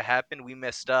 it happened. We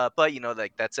messed up, but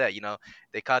like that's it.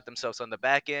 They caught themselves on the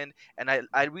back end, and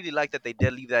I really like that they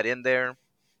did leave that in there.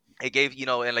 It gave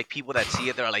and like people that see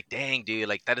it, they're like, dang, dude,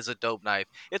 like that is a dope knife.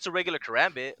 It's a regular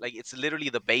karambit, like it's literally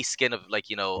the base skin of like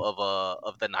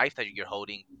of the knife that you're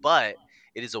holding, but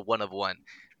it is a one of one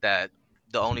that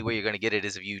the only way you're gonna get it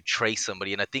is if you trace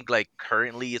somebody, and I think like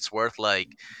currently it's worth like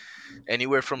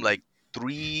anywhere from like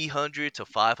 300 to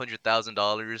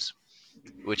 $500,000,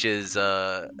 which is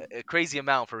a crazy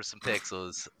amount for some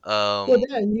pixels. Well,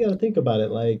 that you got to think about it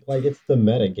like it's the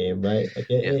meta game, right? Like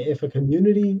Yeah, if a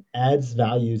community adds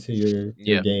value to your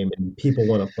yeah, game and people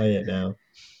want to play it now,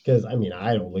 because I mean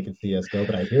I don't look at CS:GO,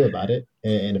 but I hear about it,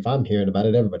 and if I'm hearing about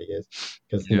it, everybody is,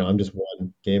 because yeah, I'm just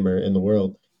one gamer in the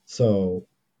world. So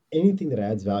anything that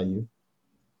adds value,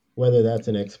 whether that's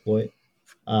an exploit,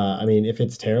 I mean if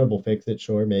it's terrible, fix it,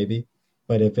 sure, maybe,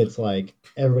 but if it's like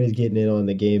everybody's getting in on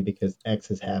the game because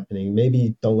X is happening,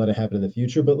 maybe don't let it happen in the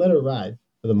future, but let it ride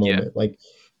for the yeah, moment. Like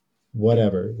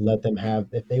whatever. Let them have.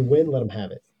 If they win, let them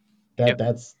have it. yep,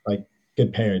 That's like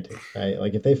good parenting, right?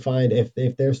 Like if they find if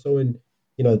they're so in,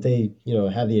 if they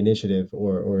have the initiative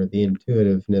or the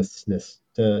intuitiveness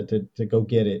to go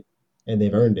get it and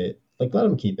they've earned it, like let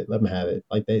them keep it, let them have it.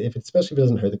 Like if it's, especially if it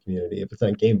doesn't hurt the community, if it's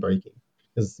not game breaking,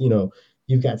 because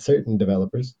you've got certain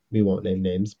developers, we won't name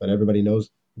names, but everybody knows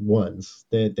ones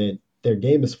that their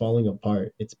game is falling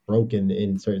apart. It's broken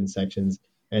in certain sections,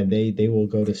 and they will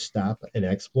go to stop an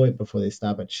exploit before they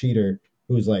stop a cheater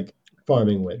who's like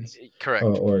farming wins, correct,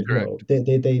 or correct.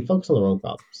 they focus on the wrong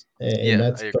problems, and Yeah,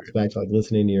 that I goes agree. back to like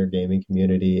listening to your gaming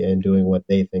community and doing what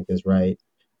they think is right,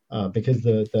 because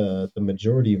the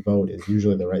majority vote is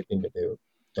usually the right thing to do.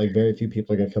 Like very few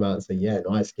people are going to come out and say, yeah,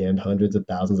 no, I scammed hundreds of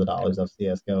thousands of dollars of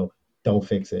CS:GO, don't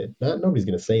fix it. Not Nobody's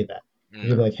going to say that. You're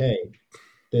No. gonna be like, hey,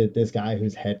 this guy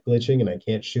who's head glitching and I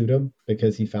can't shoot him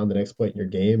because he found an exploit in your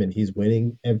game and he's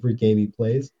winning every game he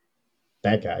plays.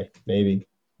 That guy, maybe.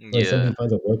 Or Yeah. somebody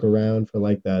finds a workaround for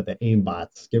like the aim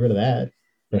bots. Get rid of that,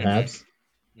 Mm-hmm. perhaps.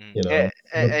 Mm. You know,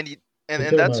 but take And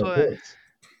care of my that's why reports.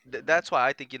 that's why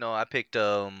I think I picked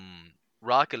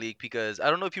Rocket League, because I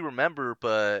don't know if you remember,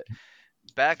 but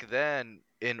back then,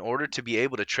 in order to be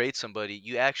able to trade somebody,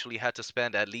 you actually had to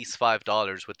spend at least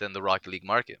 $5 within the Rocket League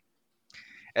market.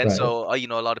 And Right, so, a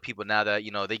lot of people now that,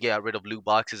 they get rid of loot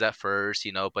boxes at first,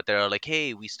 but they're like,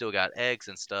 hey, we still got eggs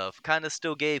and stuff. Kind of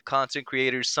still gave content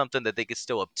creators something that they could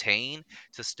still obtain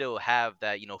to still have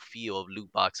that, feel of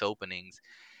loot box openings.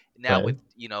 Now right.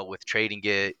 with trading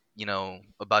it,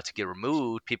 about to get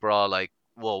removed, people are all like,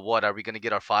 well, what are we going to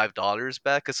get our $5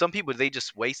 back? Because some people, they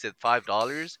just wasted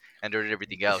 $5 and did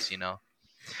everything else.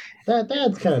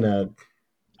 That's kind of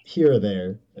here or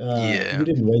there. You Yeah.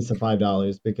 didn't waste the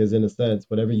 $5 because, in a sense,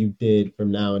 whatever you did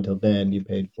from now until then, you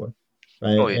paid for,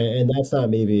 right? Oh yeah. And that's not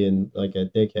me being like a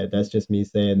dickhead. That's just me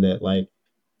saying that like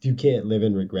you can't live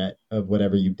in regret of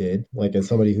whatever you did. Like as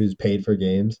somebody who's paid for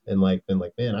games and like been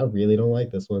like, man, I really don't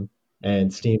like this one,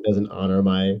 and Mm-hmm. Steam doesn't honor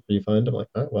my refund. I'm like,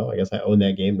 oh, well, I guess I own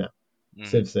that game now. Mm-hmm.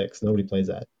 Civ 6, nobody plays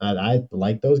that. I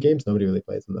like those games. Nobody really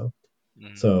plays them though.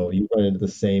 Hmm. So you run into the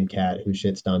same cat who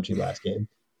shit stomped you last game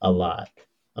a lot.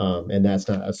 And that's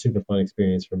not a super fun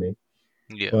experience for me.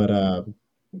 Yeah. But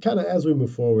kind of as we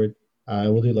move forward,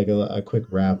 we'll do like a quick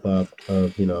wrap up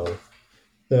of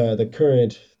the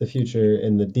current, the future,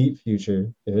 and the deep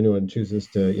future. If anyone chooses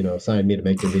to sign me to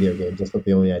make their video games, that's not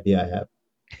the only idea I have.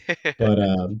 But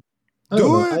I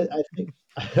don't Do know. it. I think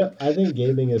I think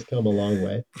gaming has come a long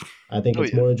way. I think Oh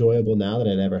it's yeah. more enjoyable now than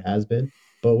it ever has been.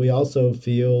 But we also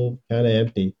feel kind of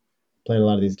empty playing a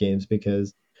lot of these games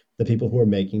because the people who are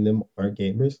making them aren't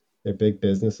gamers. They're big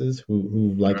businesses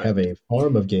who like have Correct. a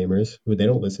farm of gamers who they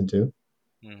don't listen to.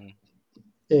 Hmm.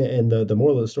 And the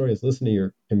moral of the story is listen to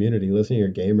your community, listen to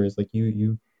your gamers. Like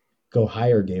you go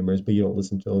hire gamers, but you don't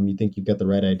listen to them. You think you've got the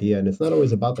right idea, and it's not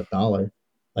always about the dollar.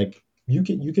 Like you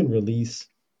can release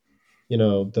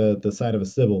the side of a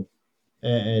civil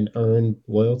and earn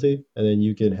loyalty, and then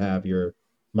you can have your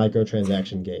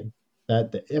microtransaction game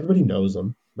that everybody knows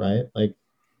them, right? Like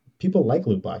people like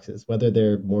loot boxes, whether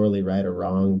they're morally right or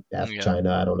wrong. Ask Yeah.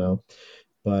 China, I don't know,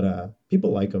 but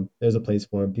people like them. There's a place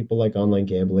for them. People like online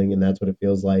gambling, and that's what it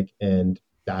feels like. And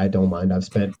I don't mind. I've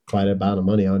spent quite a amount of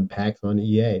money on packs on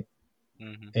EA,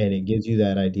 Hmm. and it gives you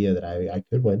that idea that I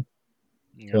could win,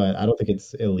 Yeah. but I don't think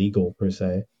it's illegal per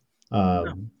se.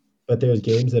 No. Um, but there's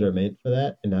games that are meant for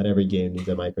that, and not every game needs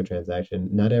a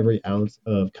microtransaction. Not every ounce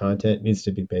of content needs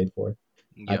to be paid for.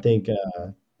 I Yeah. think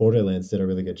Borderlands did a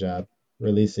really good job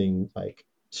releasing like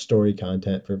story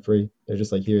content for free. They're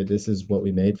just like, here, this is what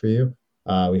we made for you.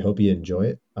 We hope you enjoy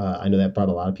it. I know that brought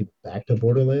a lot of people back to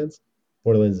Borderlands.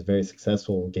 Borderlands is a very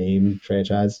successful game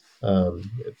franchise.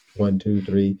 One, two,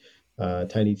 three,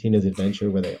 Tiny Tina's Adventure,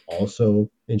 where they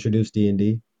also introduced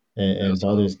D&D, and That's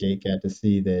all. Baldur's Gate got to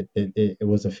see that it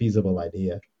was a feasible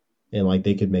idea, and like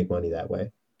they could make money that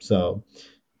way. So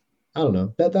I don't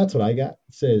know. That's what I got.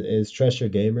 Is trust your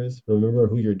gamers. Remember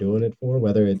who you're doing it for,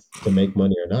 whether it's to make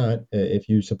money or not. If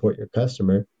you support your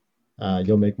customer,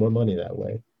 you'll make more money that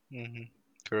way. Hmm.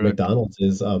 Correct. McDonald's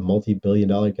is a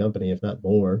multi-billion-dollar company, if not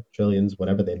more, trillions,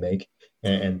 whatever they make,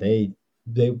 and they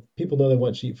people know they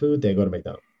want cheap food. They go to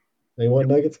McDonald's. They want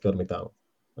Yep. nuggets, go to McDonald's.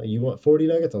 You want 40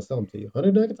 nuggets, I'll sell them to you.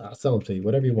 100 nuggets, I'll sell them to you.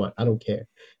 Whatever you want, I don't care.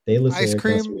 They listen to Ice their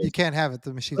cream, you customers. can't have it.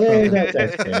 The machine's Hey, broken.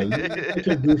 that's fair. You take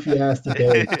your goofy ass to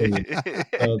Dairy Queen.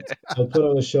 They'll, they'll put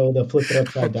on a show, they'll flip it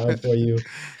upside down for you.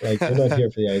 Like, you're not here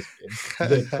for the ice cream.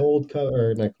 You get a cold cup,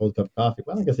 or not cold cup of coffee.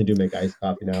 Well, I guess they do make iced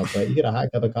coffee now, but you get a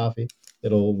hot cup of coffee,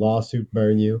 it'll lawsuit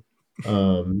burn you.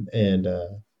 And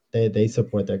they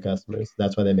support their customers.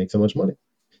 That's why they make so much money.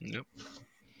 Yep.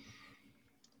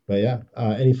 But yeah,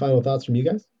 any final thoughts from you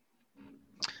guys?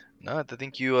 No, I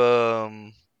think you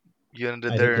ended I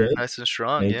did there great. nice and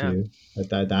strong. Thank Yeah. you.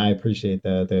 I appreciate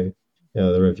the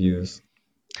reviews.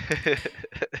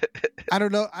 I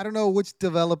don't know which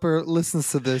developer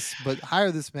listens to this, but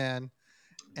hire this man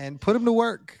and put him to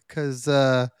work because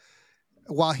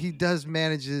while he does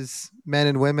manages men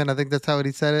and women, I think that's how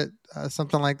he said it,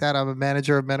 something like that. I'm a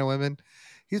manager of men and women.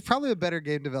 He's probably a better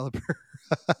game developer.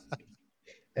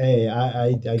 Hey,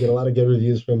 I get a lot of good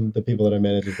reviews from the people that I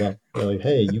manage as well. They're like,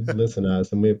 hey, you listen to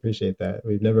us, and we appreciate that.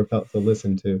 We've never felt so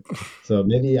listened to. So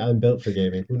maybe I'm built for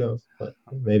gaming. Who knows? But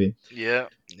maybe. Yeah.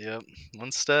 Yep.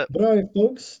 One step. But all right,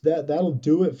 folks, that'll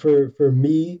do it for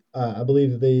me. I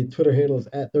believe the Twitter handle is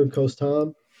at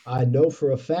ThirdCoastTom. I know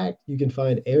for a fact you can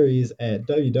find Aries at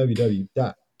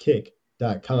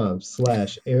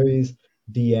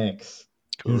www.kick.com/AriesDX.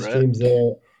 He streams Correct.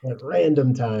 there at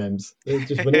random times,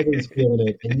 just whenever he's feeling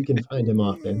it, and you can find him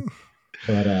often.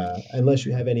 But unless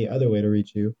you have any other way to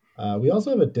reach you, we also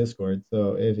have a Discord.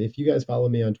 So if you guys follow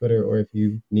me on Twitter, or if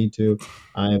you need to,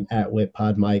 I'm at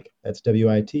WitPodMike. That's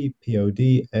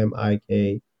WITPODMIKE.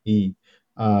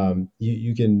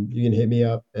 You can hit me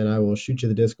up, and I will shoot you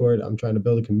the Discord. I'm trying to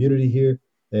build a community here.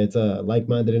 It's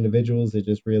like-minded individuals that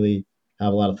just really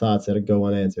have a lot of thoughts that go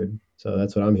unanswered. So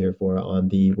that's what I'm here for on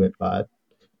the WitPod.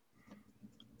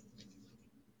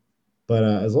 But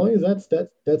as long as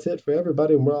that's it for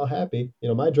everybody, and we're all happy.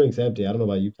 My drink's empty. I don't know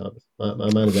about you, Thomas. My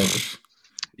mine is empty.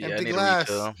 Yeah, I Empty need a glass.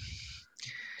 refill.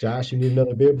 Josh, you need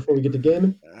another beer before we get to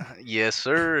gaming? Yes,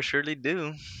 sir. Surely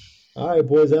do. All right,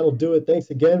 boys, that'll do it. Thanks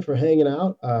again for hanging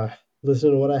out,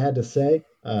 listening to what I had to say.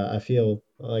 I feel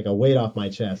like a weight off my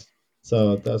chest.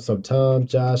 So Tom,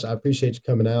 Josh, I appreciate you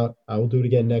coming out. I will do it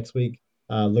again next week.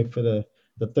 Look for the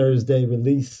Thursday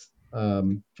release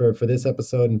for this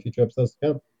episode and future episodes to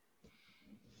come.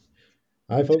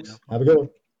 All right, Yeah. folks, have a good one.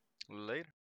 Later.